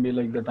 Maybe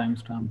like the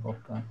timestamp of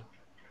that.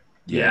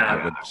 Yeah,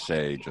 I would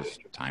say just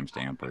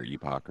timestamp or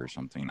epoch or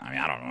something. I mean,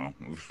 I don't know.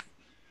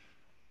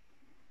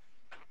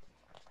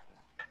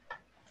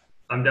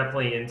 I'm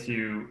definitely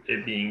into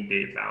it being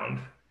date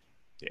bound.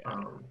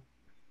 Yeah.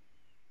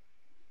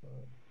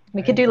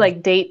 We could do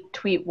like date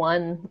tweet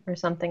 1 or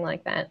something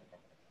like that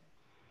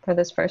for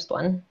this first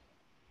one.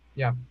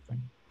 Yeah,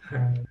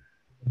 fine.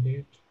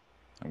 Date.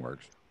 That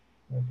works.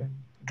 Okay.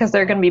 Because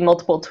there are going to be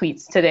multiple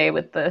tweets today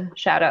with the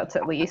shout outs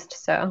at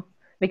least. So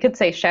we could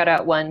say shout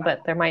out 1,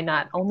 but there might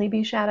not only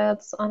be shout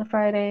outs on a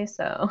Friday.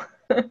 So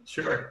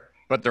Sure.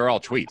 But they're all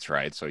tweets,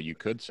 right? So you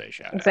could say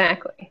shout out.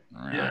 Exactly.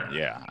 Right.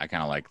 Yeah. I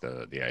kind of like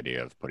the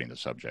idea of putting the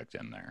subject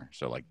in there.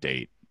 So like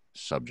date,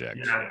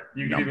 subject,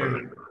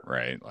 number,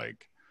 right?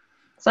 Like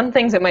some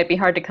things it might be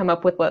hard to come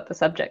up with what the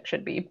subject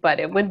should be, but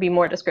it would be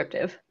more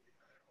descriptive.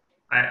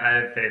 I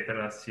have faith in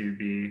us to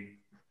be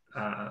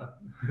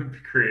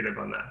creative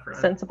on that front.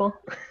 Sensible.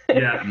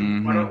 Yeah.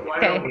 Why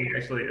don't we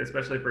actually,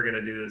 especially if we're going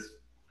to do this,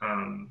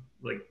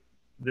 like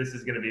this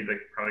is going to be the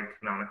probably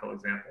canonical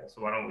example.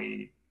 So why don't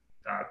we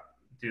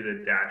do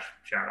the dash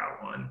shout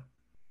out one?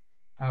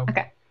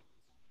 Okay.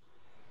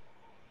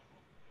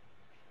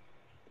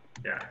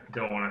 Yeah,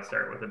 don't want to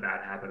start with a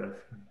bad habit of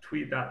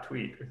tweet. Does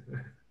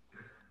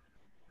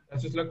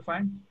this look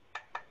fine?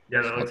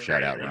 Yeah, that looks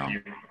shout out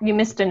wrong. You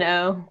missed an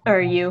O or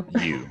you.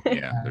 You,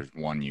 yeah. There's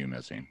one U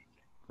missing.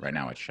 Right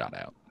now it's shout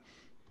out,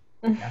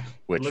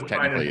 which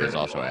technically is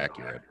also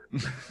accurate.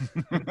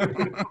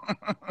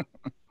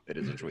 It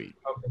is a tweet.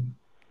 Okay.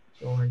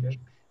 So I guess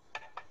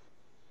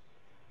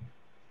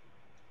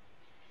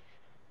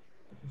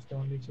it's the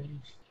only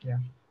change. Yeah.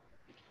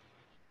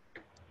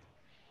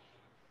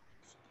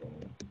 So,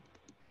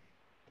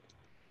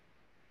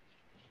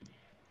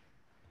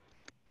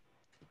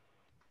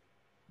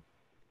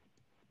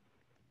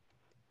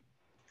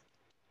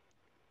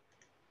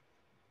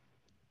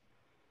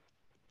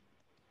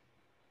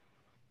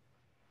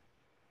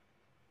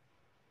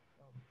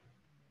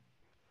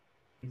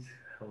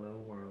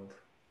 hello world.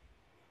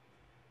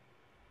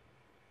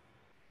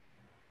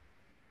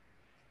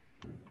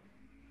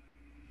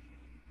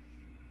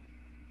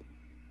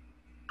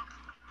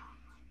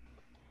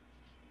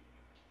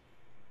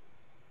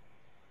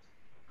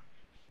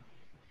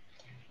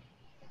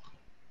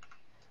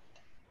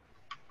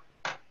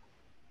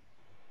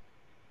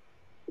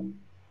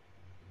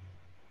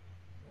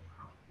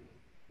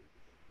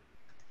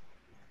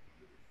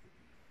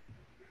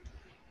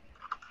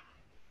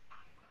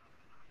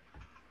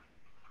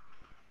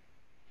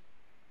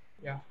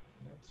 yeah,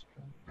 let's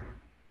try.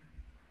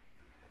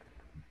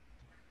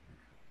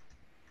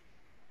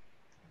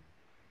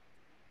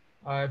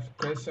 If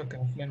Chris or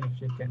Kathleen,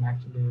 if you can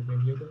actually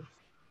review this.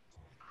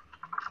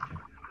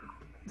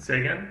 Say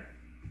again?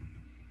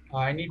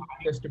 I need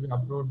this to be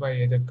approved by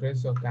either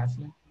Chris or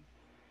Kathleen.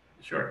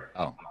 Sure.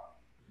 Oh,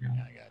 Yeah.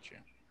 yeah, I got you.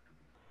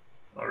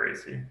 I'll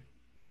race you.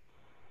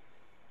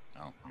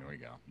 Oh, here we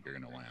go. You're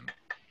going to win.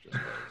 Just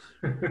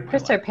 'cause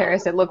Chris or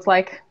Paris, it looks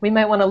like. We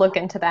might want to look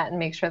into that and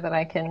make sure that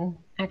I can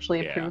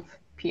actually Yeah. approve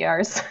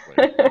PRs.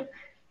 Exactly.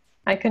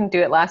 I couldn't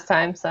do it last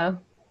time, so.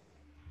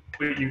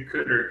 Wait, you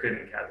could or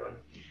couldn't, Kathleen?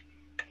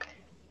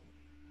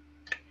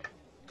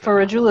 For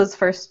Rajula's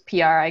first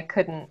PR, I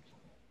couldn't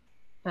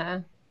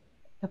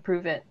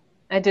approve it.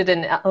 I did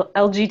an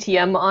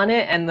LGTM on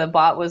it, and the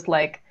bot was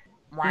like,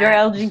 your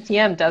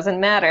LGTM doesn't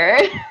matter.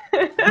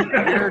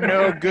 You're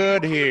no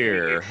good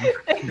here.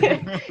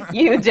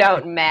 You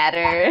don't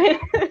matter.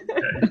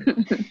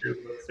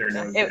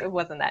 No, It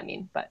wasn't that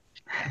mean, but.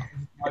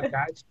 Small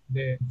catch.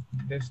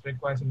 This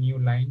requires a new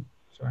line,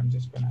 so I'm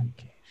just gonna.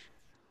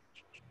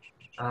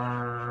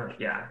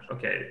 yeah.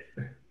 Okay.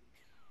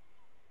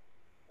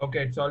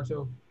 Okay, it's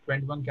also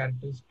 21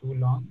 characters too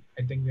long.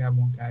 I think we have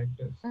more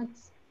characters.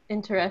 That's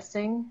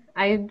interesting.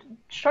 I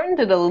shortened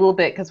it a little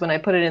bit because when I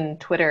put it in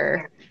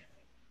Twitter,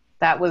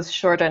 that was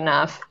short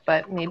enough,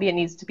 but maybe it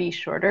needs to be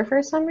shorter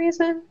for some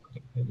reason.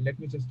 Okay, let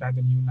me just add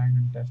a new line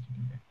and test it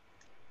again.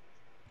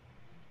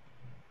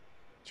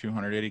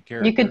 280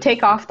 characters. You could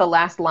take off the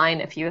last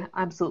line if you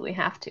absolutely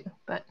have to,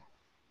 but.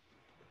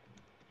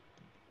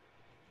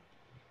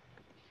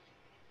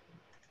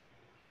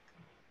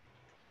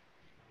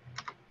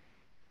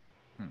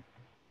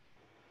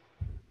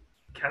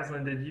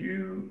 Kathleen, did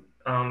you,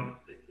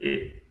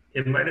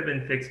 it might have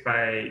been fixed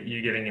by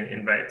you getting an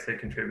invite to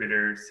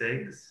contributor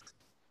SIGs.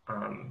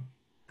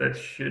 That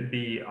should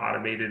be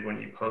automated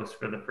when you post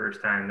for the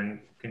first time in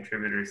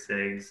contributor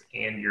SIGs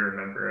and you're a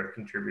member of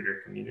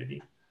contributor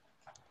community.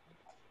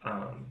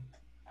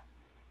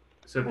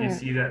 So if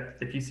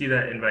you see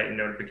that invite and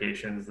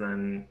notifications,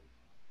 then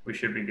we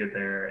should be good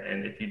there.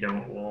 And if you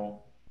don't,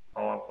 we'll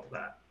follow up with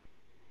that.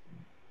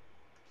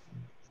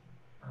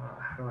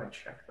 How do I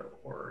check the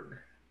org?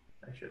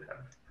 I should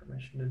have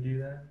permission to do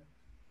that.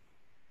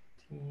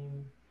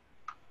 Team.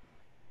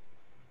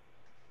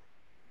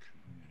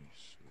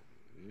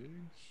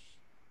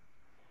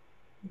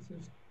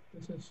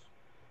 This is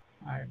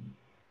I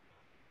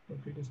hope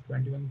it is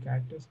 21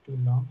 characters too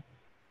long.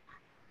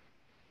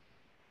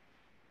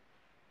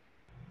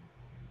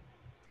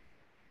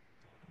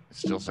 It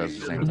still says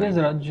the same It thing. is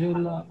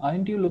Rajula.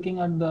 Aren't you looking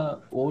at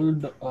the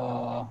old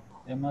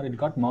MR? It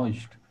got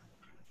merged.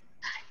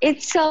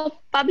 It's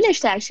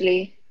published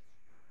actually.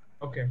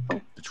 Okay.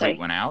 The tweet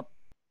went out?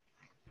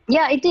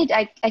 Yeah, it did.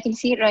 I can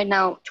see it right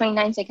now.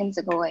 29 seconds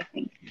ago, I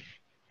think.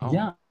 Oh,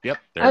 Yeah. Yep.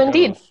 There Oh, it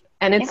indeed. goes.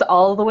 And it's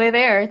all the way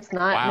there. It's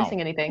not Wow.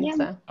 missing anything. Yeah.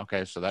 So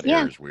Okay, so that Yeah.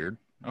 error is weird.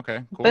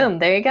 Okay, cool. boom,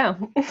 there you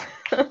go.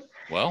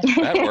 Well,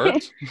 that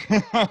worked.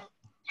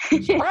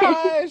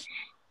 Surprise!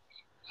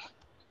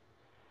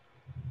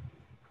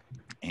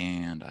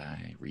 And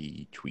I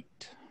retweet.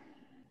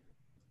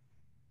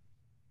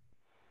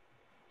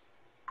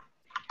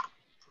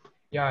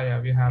 Yeah,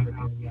 we have it.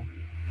 Yeah.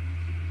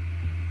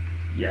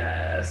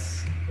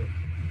 Yes.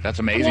 That's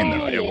amazing,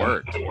 though. Yay. It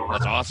worked.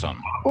 That's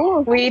awesome. Ooh.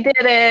 We did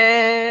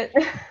it.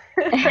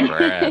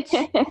 Congrats.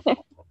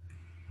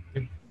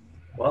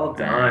 Well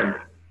done.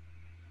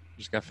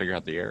 Just got to figure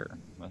out the error.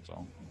 That's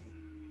all.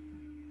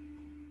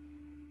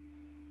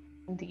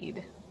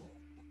 Indeed.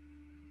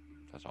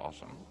 That's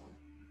awesome.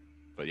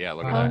 But yeah,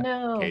 look Oh, at that.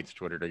 no. Kate's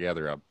Twitter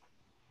together up.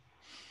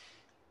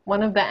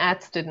 One of the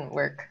ats didn't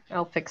work.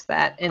 I'll fix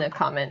that in a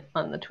comment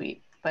on the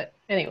tweet. But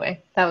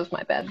anyway, that was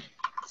my bad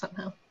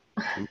somehow.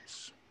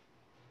 Oops.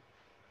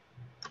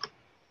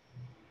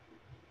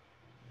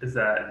 Is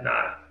that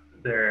not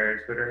their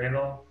Twitter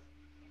handle?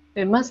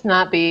 It must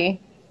not be.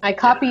 I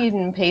copied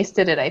and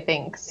pasted it, I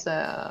think.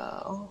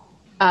 So,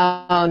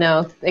 oh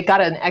no, it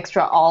got an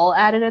extra all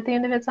added at the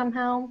end of it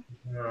somehow.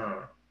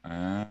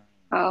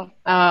 Oh.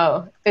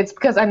 Oh, it's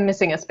because I'm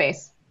missing a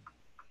space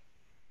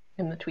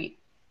in the tweet.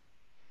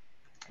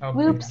 Okay.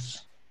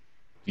 Whoops.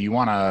 Do you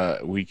want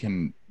to, we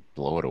can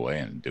blow it away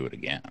and do it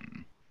again.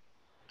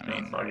 I No,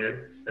 mean, it's all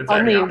good. It's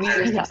Only already out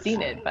we there. have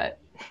seen it, but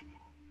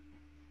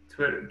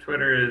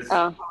Twitter is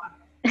Oh.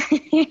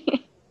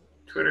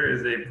 Twitter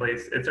is a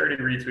place. It's already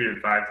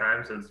retweeted 5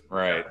 times, so it's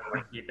Right.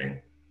 worth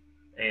keeping.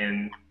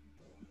 And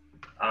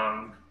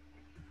I'm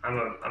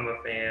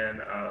a fan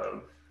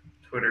of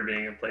Twitter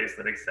being a place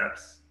that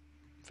accepts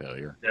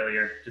failure.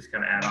 failure. Just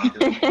kind of add on to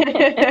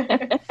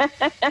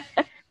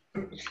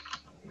it.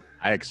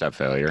 I accept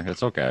failure.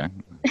 It's okay.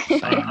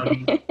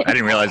 Um, I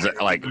didn't realize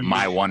that, like,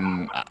 my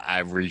one,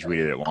 I've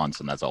retweeted it once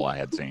and that's all I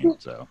had seen.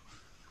 So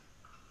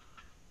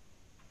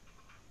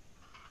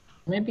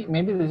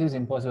Maybe this is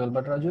impossible,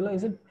 but Rajula,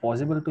 is it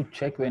possible to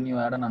check when you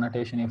add an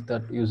annotation if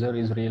that user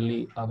is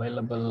really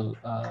available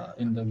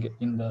in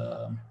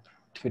the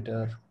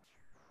Twitter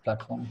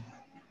platform?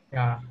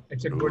 Yeah,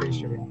 it's a good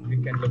issue. We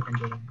can look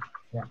into it.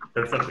 Yeah.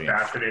 That's a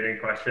fascinating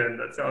question.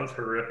 That sounds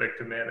horrific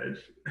to manage.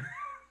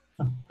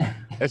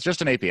 it's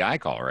just an API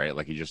call, right?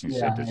 Like you just need to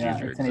say if this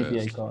user it's an API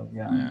exists. call.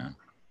 Yeah. Yeah.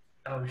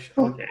 Oh,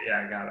 okay.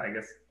 Yeah, I got it. I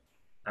guess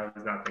I was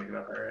not thinking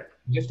about that right.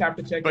 Just have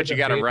to check. But if you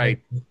the got to page- write,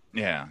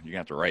 yeah, you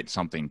have to write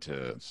something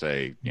to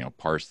say,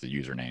 parse the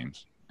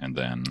usernames, and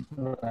then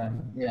Right.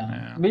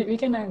 Yeah. Yeah. We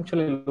can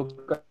actually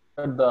look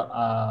at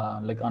the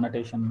like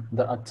annotation,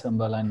 the at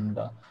symbol, and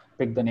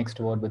pick the next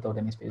word without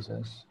any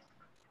spaces.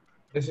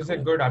 This is a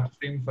good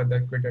upstream for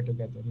the quitter to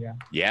get it. Yeah.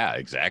 yeah,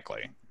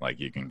 exactly. Like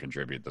you can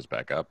contribute this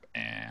back up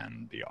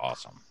and be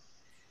awesome.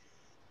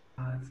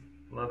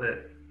 Love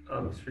it.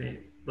 Upstream.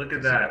 Look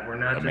at that. We're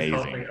not Amazing.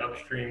 just helping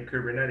upstream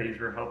Kubernetes.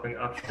 We're helping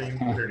upstream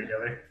Twitter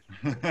together.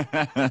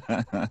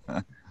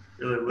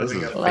 Really This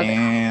living is up to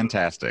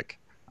fantastic.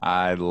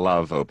 I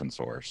love open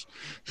source.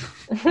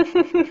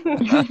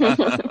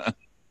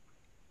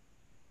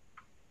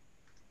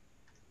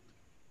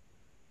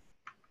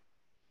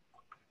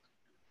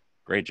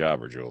 Great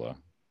job, Rajula.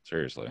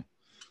 Seriously.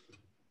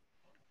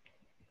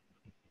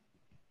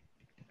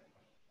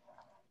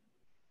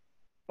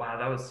 Wow,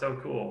 that was so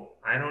cool.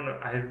 I don't know.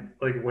 I'm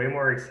like way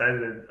more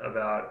excited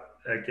about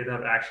a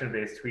GitHub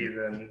action-based tweet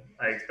than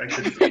I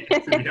expected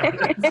to be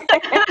honest.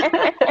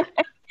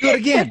 Do it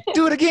again.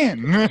 Do it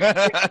again.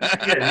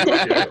 Yeah,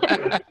 you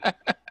do it.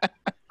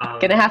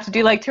 Gonna have to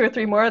do like 2 or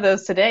 3 more of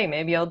those today.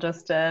 Maybe I'll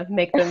just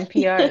make them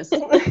PRs.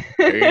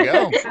 There you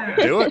go.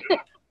 Do it.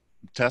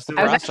 Test the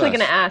I was process. actually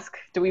gonna ask,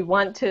 do we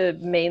want to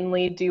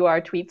mainly do our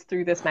tweets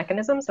through this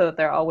mechanism so that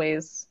they're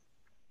always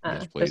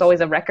Yes, please. there's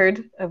always a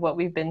record of what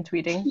we've been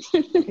tweeting?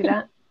 Do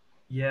that.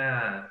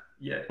 Yeah.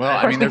 Well, Of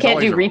I course, mean, we there's can't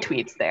do always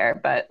retweets there,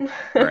 but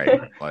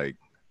right. Like,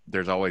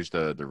 there's always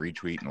the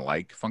retweet and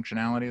like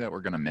functionality that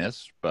we're gonna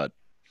miss, but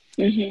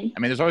Mm-hmm. I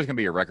mean, there's always going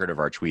to be a record of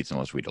our tweets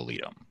unless we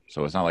delete them.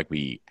 So it's not like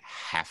we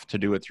have to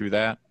do it through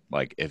that.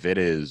 Like, if it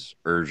is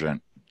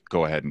urgent,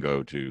 go ahead and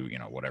go to,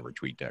 whatever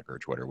TweetDeck or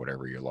Twitter,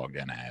 whatever you're logged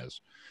in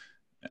as.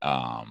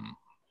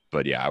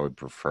 But yeah, I would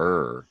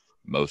prefer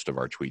most of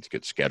our tweets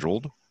get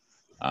scheduled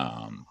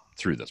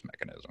through this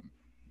mechanism.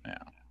 Yeah.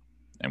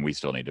 And we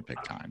still need to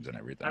pick times and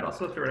everything. I'd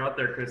also throw it out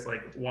there, Chris,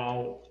 like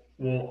while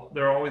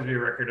there'll always be a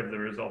record of the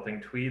resulting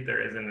tweet,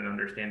 there isn't an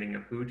understanding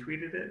of who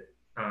tweeted it.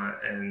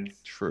 And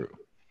True.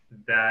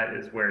 that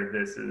is where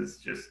this is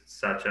just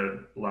such a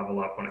level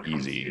up when it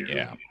comes Easy, to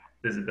yeah.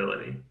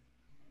 visibility.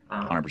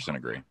 100%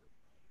 agree.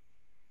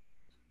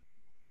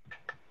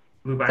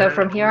 so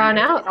from here on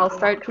out, I'll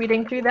start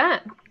tweeting through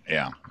that.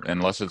 Yeah,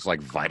 unless it's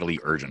like vitally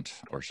urgent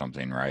or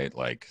something, right?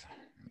 Like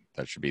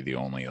that should be the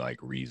only like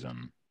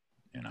reason,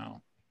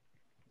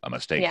 a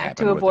mistake happened.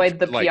 To avoid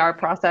the like, PR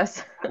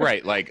process.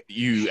 Right, like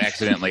you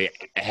accidentally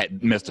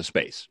had missed a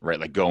space, right?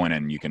 Like go in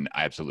and you can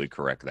absolutely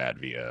correct that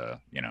via,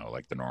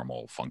 like the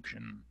normal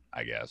function,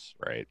 I guess,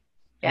 right?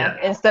 Yeah,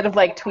 instead of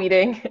like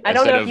tweeting. I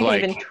don't know if you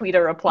can even tweet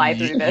a reply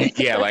through this.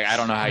 Yeah, like I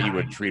don't know how you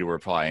would tweet a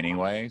reply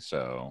anyway,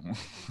 so.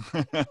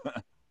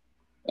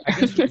 I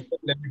guess we're still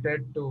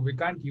limited to, we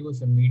can't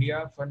use a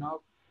media for now,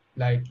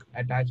 like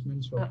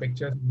attachments for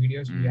pictures and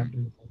videos. We have to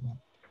look at that.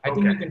 I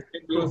think we can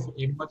still use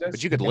images.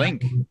 But you could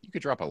link. You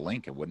could drop a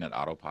link, and wouldn't it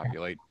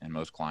auto-populate in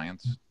most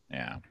clients?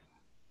 Yeah.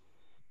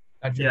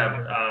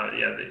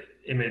 The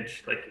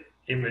image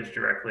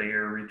directly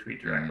or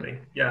retweet directly.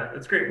 Yeah,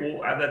 that's great.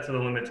 We'll add that to the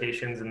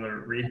limitations in the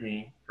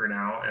README for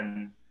now,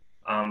 and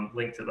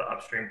link to the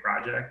upstream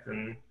project,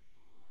 and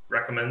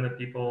recommend that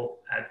people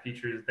add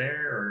features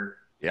there. Or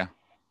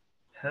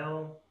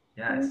hell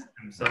yes,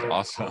 I'm so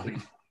awesome.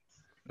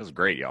 That was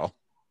great, y'all.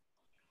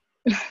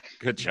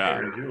 Good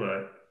job.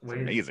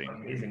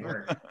 Amazing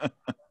work.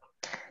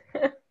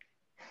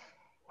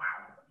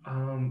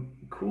 Wow.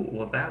 Cool.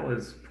 Well, that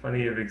was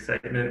plenty of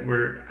excitement.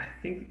 I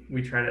think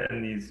we try to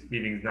end these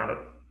meetings not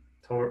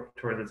toward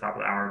the top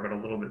of the hour, but a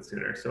little bit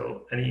sooner.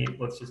 So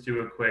let's just do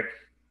a quick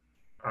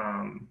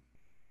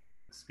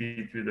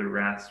speed through the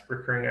rest.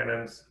 Recurring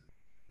items,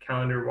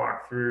 calendar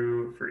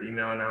walkthrough for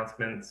email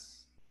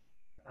announcements.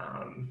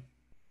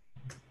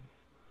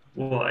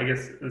 Well, I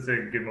guess this is a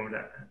good moment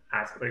to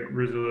ask, like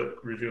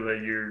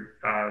Rajula, you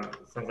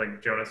sounds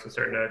like Jonas was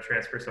starting to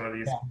transfer some of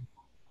these. Yeah.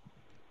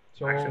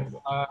 So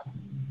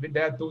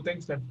there are 2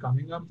 things that are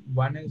coming up.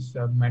 One is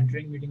a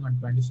mentoring meeting on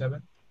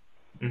 27th.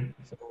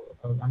 So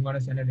I'm going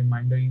to send a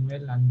reminder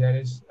email, and there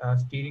is a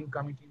steering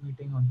committee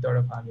meeting on 3rd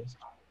of August.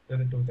 Those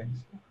are the 2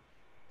 things.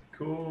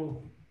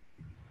 Cool.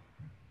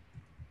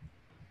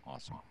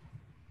 Awesome.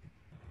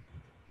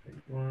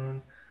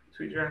 One,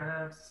 tweet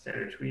drafts,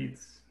 standard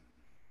tweets,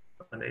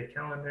 Monday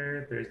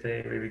calendar,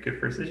 Thursday, maybe good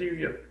first issue.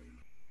 Yep.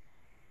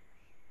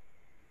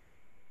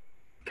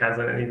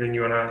 Kazan, anything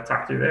you want to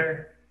talk through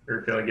there?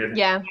 Or feeling good?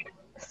 Yeah.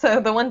 So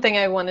the one thing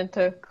I wanted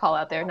to call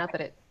out there, not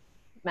that it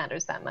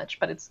matters that much,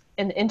 but it's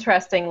an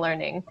interesting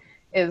learning,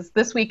 is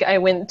this week I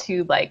went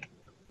to like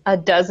a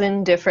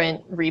dozen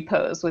different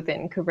repos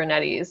within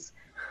Kubernetes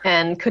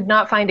and could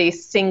not find a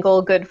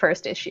single good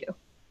first issue.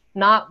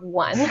 Not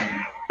one.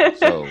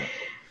 So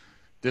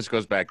this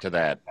goes back to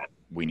that.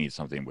 We need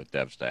something with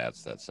dev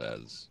stats that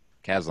says,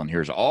 Kazlan,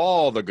 here's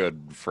all the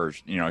good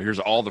first, here's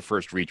all the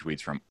first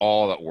retweets from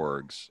all the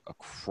orgs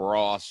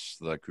across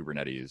the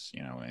Kubernetes,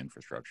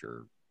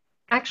 infrastructure.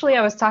 Actually,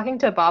 I was talking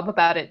to Bob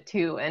about it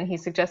too, and he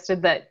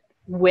suggested that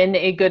when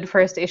a good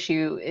first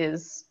issue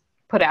is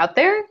put out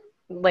there.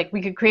 Like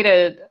we could create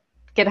a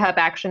GitHub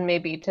action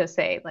maybe to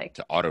say like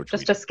To auto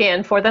just tweet. to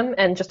scan for them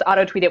and just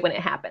auto tweet it when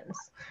it happens.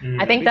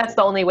 I think that's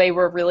the only way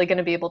we're really going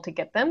to be able to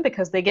get them,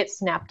 because they get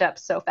snapped up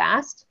so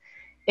fast.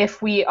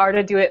 If we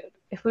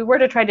were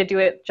to try to do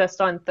it just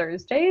on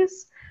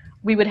Thursdays,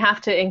 we would have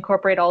to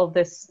incorporate all of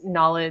this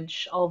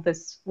knowledge, all of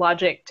this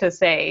logic to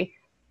say,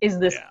 is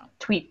this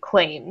tweet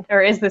claimed,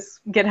 or is this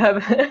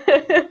GitHub,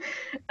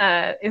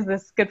 is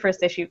this good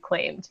first issue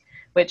claimed?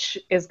 Which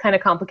is kind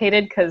of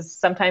complicated because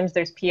sometimes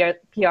there's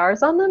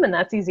PRs on them and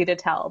that's easy to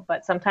tell,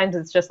 but sometimes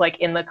it's just like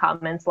in the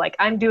comments, like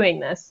I'm doing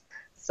this.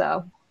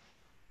 So.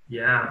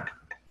 Yeah.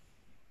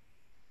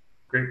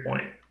 Great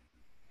point.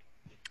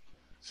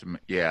 So,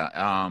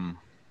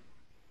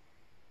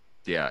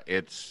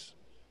 it's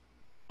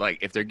like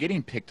if they're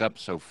getting picked up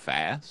so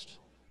fast,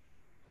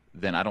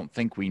 then I don't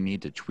think we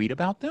need to tweet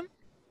about them,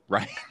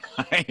 right?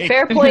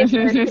 Fair point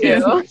there too.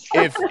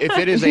 if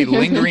it is a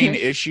lingering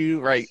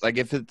issue, right? Like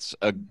if it's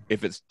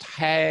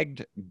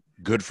tagged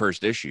good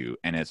first issue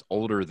and it's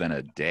older than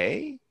a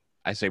day,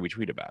 I say we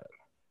tweet about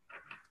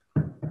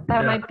it.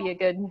 That might be a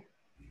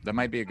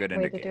good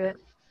indicator. way to do it.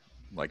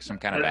 Like some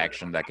kind of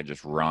action that could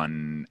just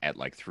run at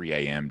like 3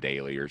 a.m.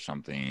 daily or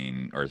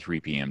something, or 3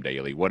 p.m.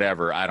 daily,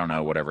 whatever. I don't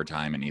know, whatever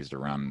time it needs to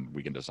run.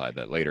 We can decide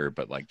that later.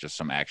 But like just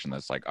some action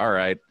that's like, all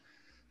right,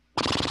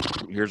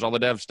 here's all the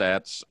dev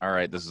stats. All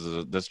right,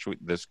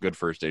 this good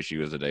first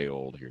issue is a day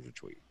old. Here's a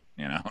tweet.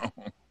 You know,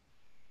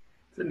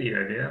 it's a neat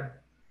idea.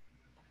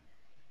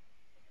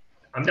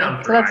 I'm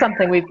down for so that's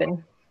something we've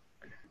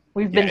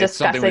been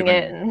discussing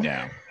it.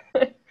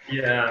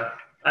 Yeah.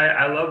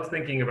 I love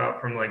thinking about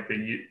from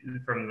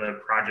the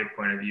project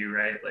point of view,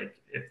 right? Like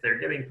if they're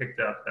getting picked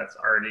up, that's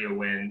already a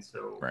win.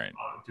 So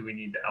do we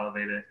need to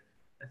elevate it?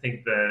 I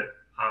think that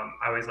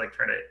I always like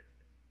try to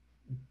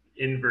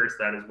inverse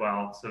that as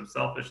well. So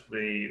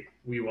selfishly,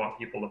 we want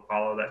people to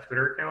follow that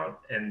Twitter account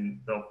and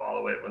they'll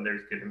follow it when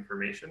there's good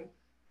information.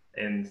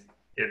 And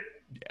if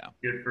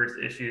good first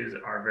issues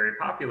are very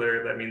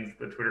popular, that means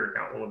the Twitter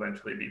account will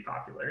eventually be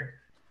popular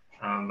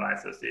by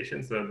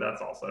association. So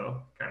that's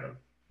also kind of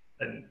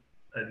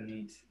a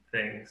neat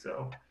thing.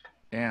 So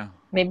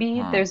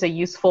maybe there's a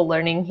useful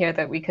learning here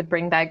that we could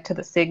bring back to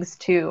the SIGs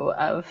too,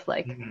 of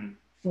like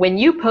when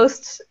you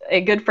post a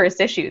good first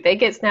issue, they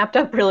get snapped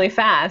up really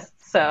fast.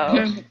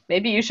 So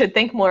maybe you should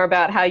think more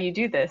about how you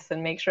do this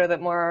and make sure that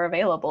more are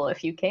available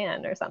if you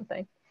can, or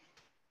something.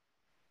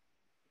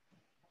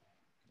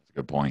 That's a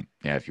good point.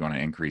 Yeah, if you want to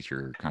increase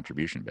your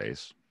contribution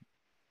base,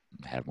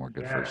 have more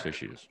good first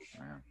issues.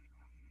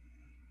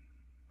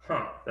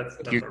 That's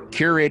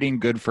curating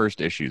good first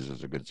issues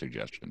is a good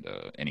suggestion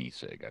to any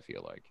SIG, I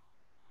feel like.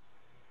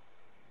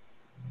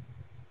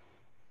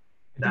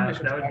 That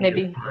would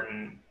be a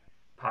fun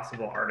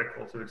possible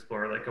article to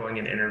explore, like going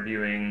and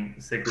interviewing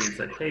SIG leads,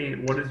 like, hey,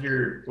 what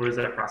does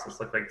that process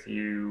look like to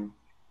you?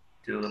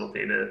 Do a little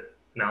data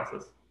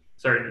analysis.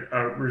 Sorry,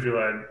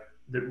 Rujula,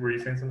 were you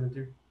saying something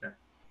too? Yeah.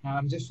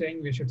 I'm just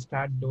saying we should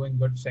start doing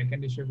good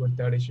second issue, good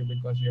third issue,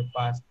 because we have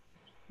passed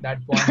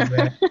that point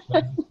where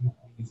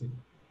easy.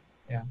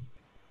 Yeah.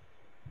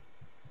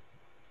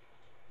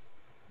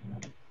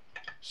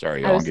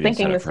 Sorry, y'all. I'm getting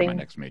set up for my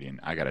next meeting.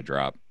 I got to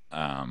drop.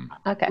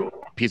 Okay.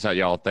 Peace out,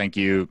 y'all. Thank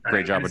you.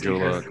 Great job, Good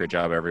Rujula. Great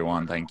job,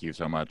 everyone. Thank you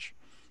so much.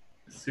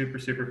 Super,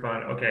 super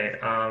fun. Okay.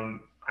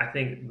 I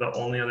think the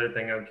only other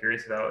thing I'm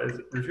curious about is,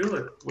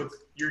 Rujula, what's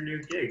your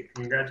new gig?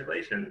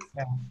 Congratulations.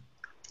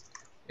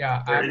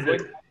 Yeah. I'm going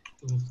to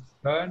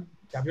CERN.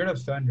 Have you heard of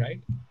CERN,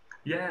 right?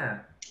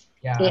 Yeah.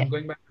 Yeah, I'm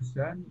going back to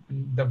CERN.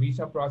 The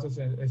visa process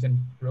is in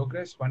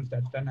progress. Once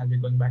that's done, I'll be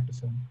going back to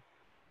CERN.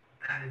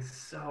 That is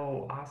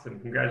so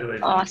awesome.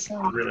 Congratulations.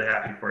 Awesome. I'm really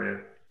happy for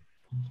you.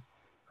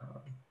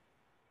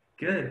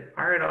 Good.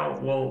 All right,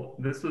 well,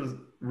 this was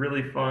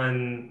really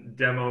fun,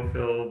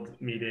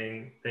 demo-filled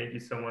meeting. Thank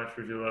you so much,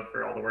 Rujula,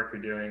 for all the work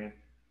you're doing.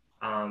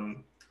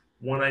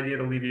 One idea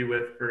to leave you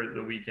with for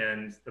the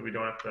weekend that we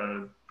don't have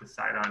to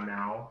decide on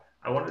now,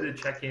 I wanted to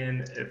check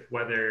in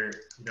whether,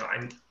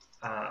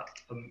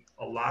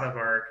 a lot of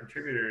our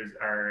contributors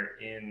are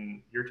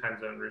in your time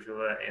zone,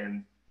 Rujula,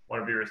 and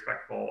want to be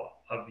respectful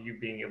of you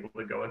being able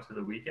to go into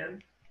the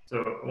weekend.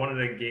 So I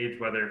wanted to gauge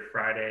whether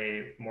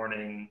Friday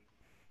morning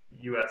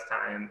US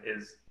time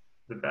is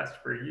the best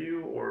for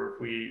you, or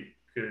if we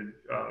could,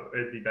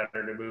 it'd be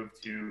better to move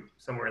to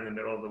somewhere in the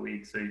middle of the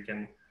week so you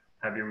can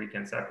have your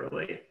weekend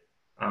separately.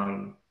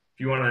 If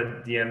you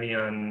want to DM me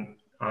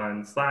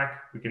on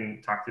Slack, we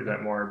can talk through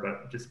that more,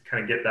 but just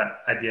kind of get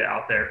that idea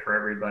out there for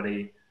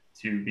everybody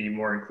to be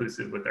more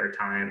inclusive with our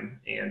time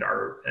and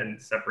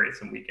separate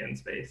some weekend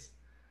space.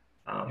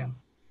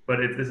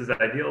 But if this is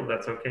ideal,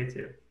 that's okay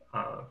too.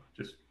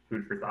 Just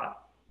food for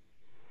thought.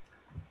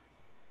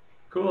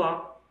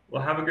 Cool.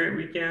 Well, have a great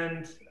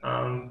weekend.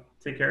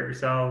 Take care of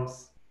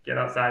yourselves. Get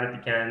outside if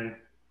you can.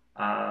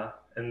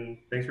 And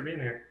thanks for being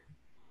here.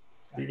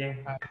 See you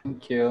again.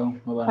 Thank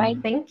you. Bye-bye. Right.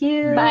 Thank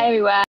you. Bye, everyone.